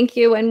you. Thank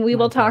you. And we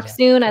will talk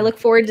soon. I look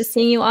forward to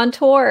seeing you on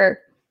tour.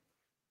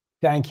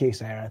 Thank you,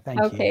 Sarah. Thank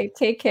you. Okay,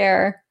 take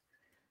care.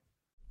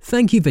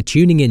 Thank you for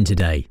tuning in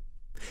today.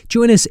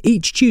 Join us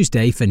each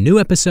Tuesday for new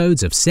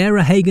episodes of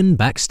Sarah Hagen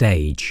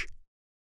Backstage.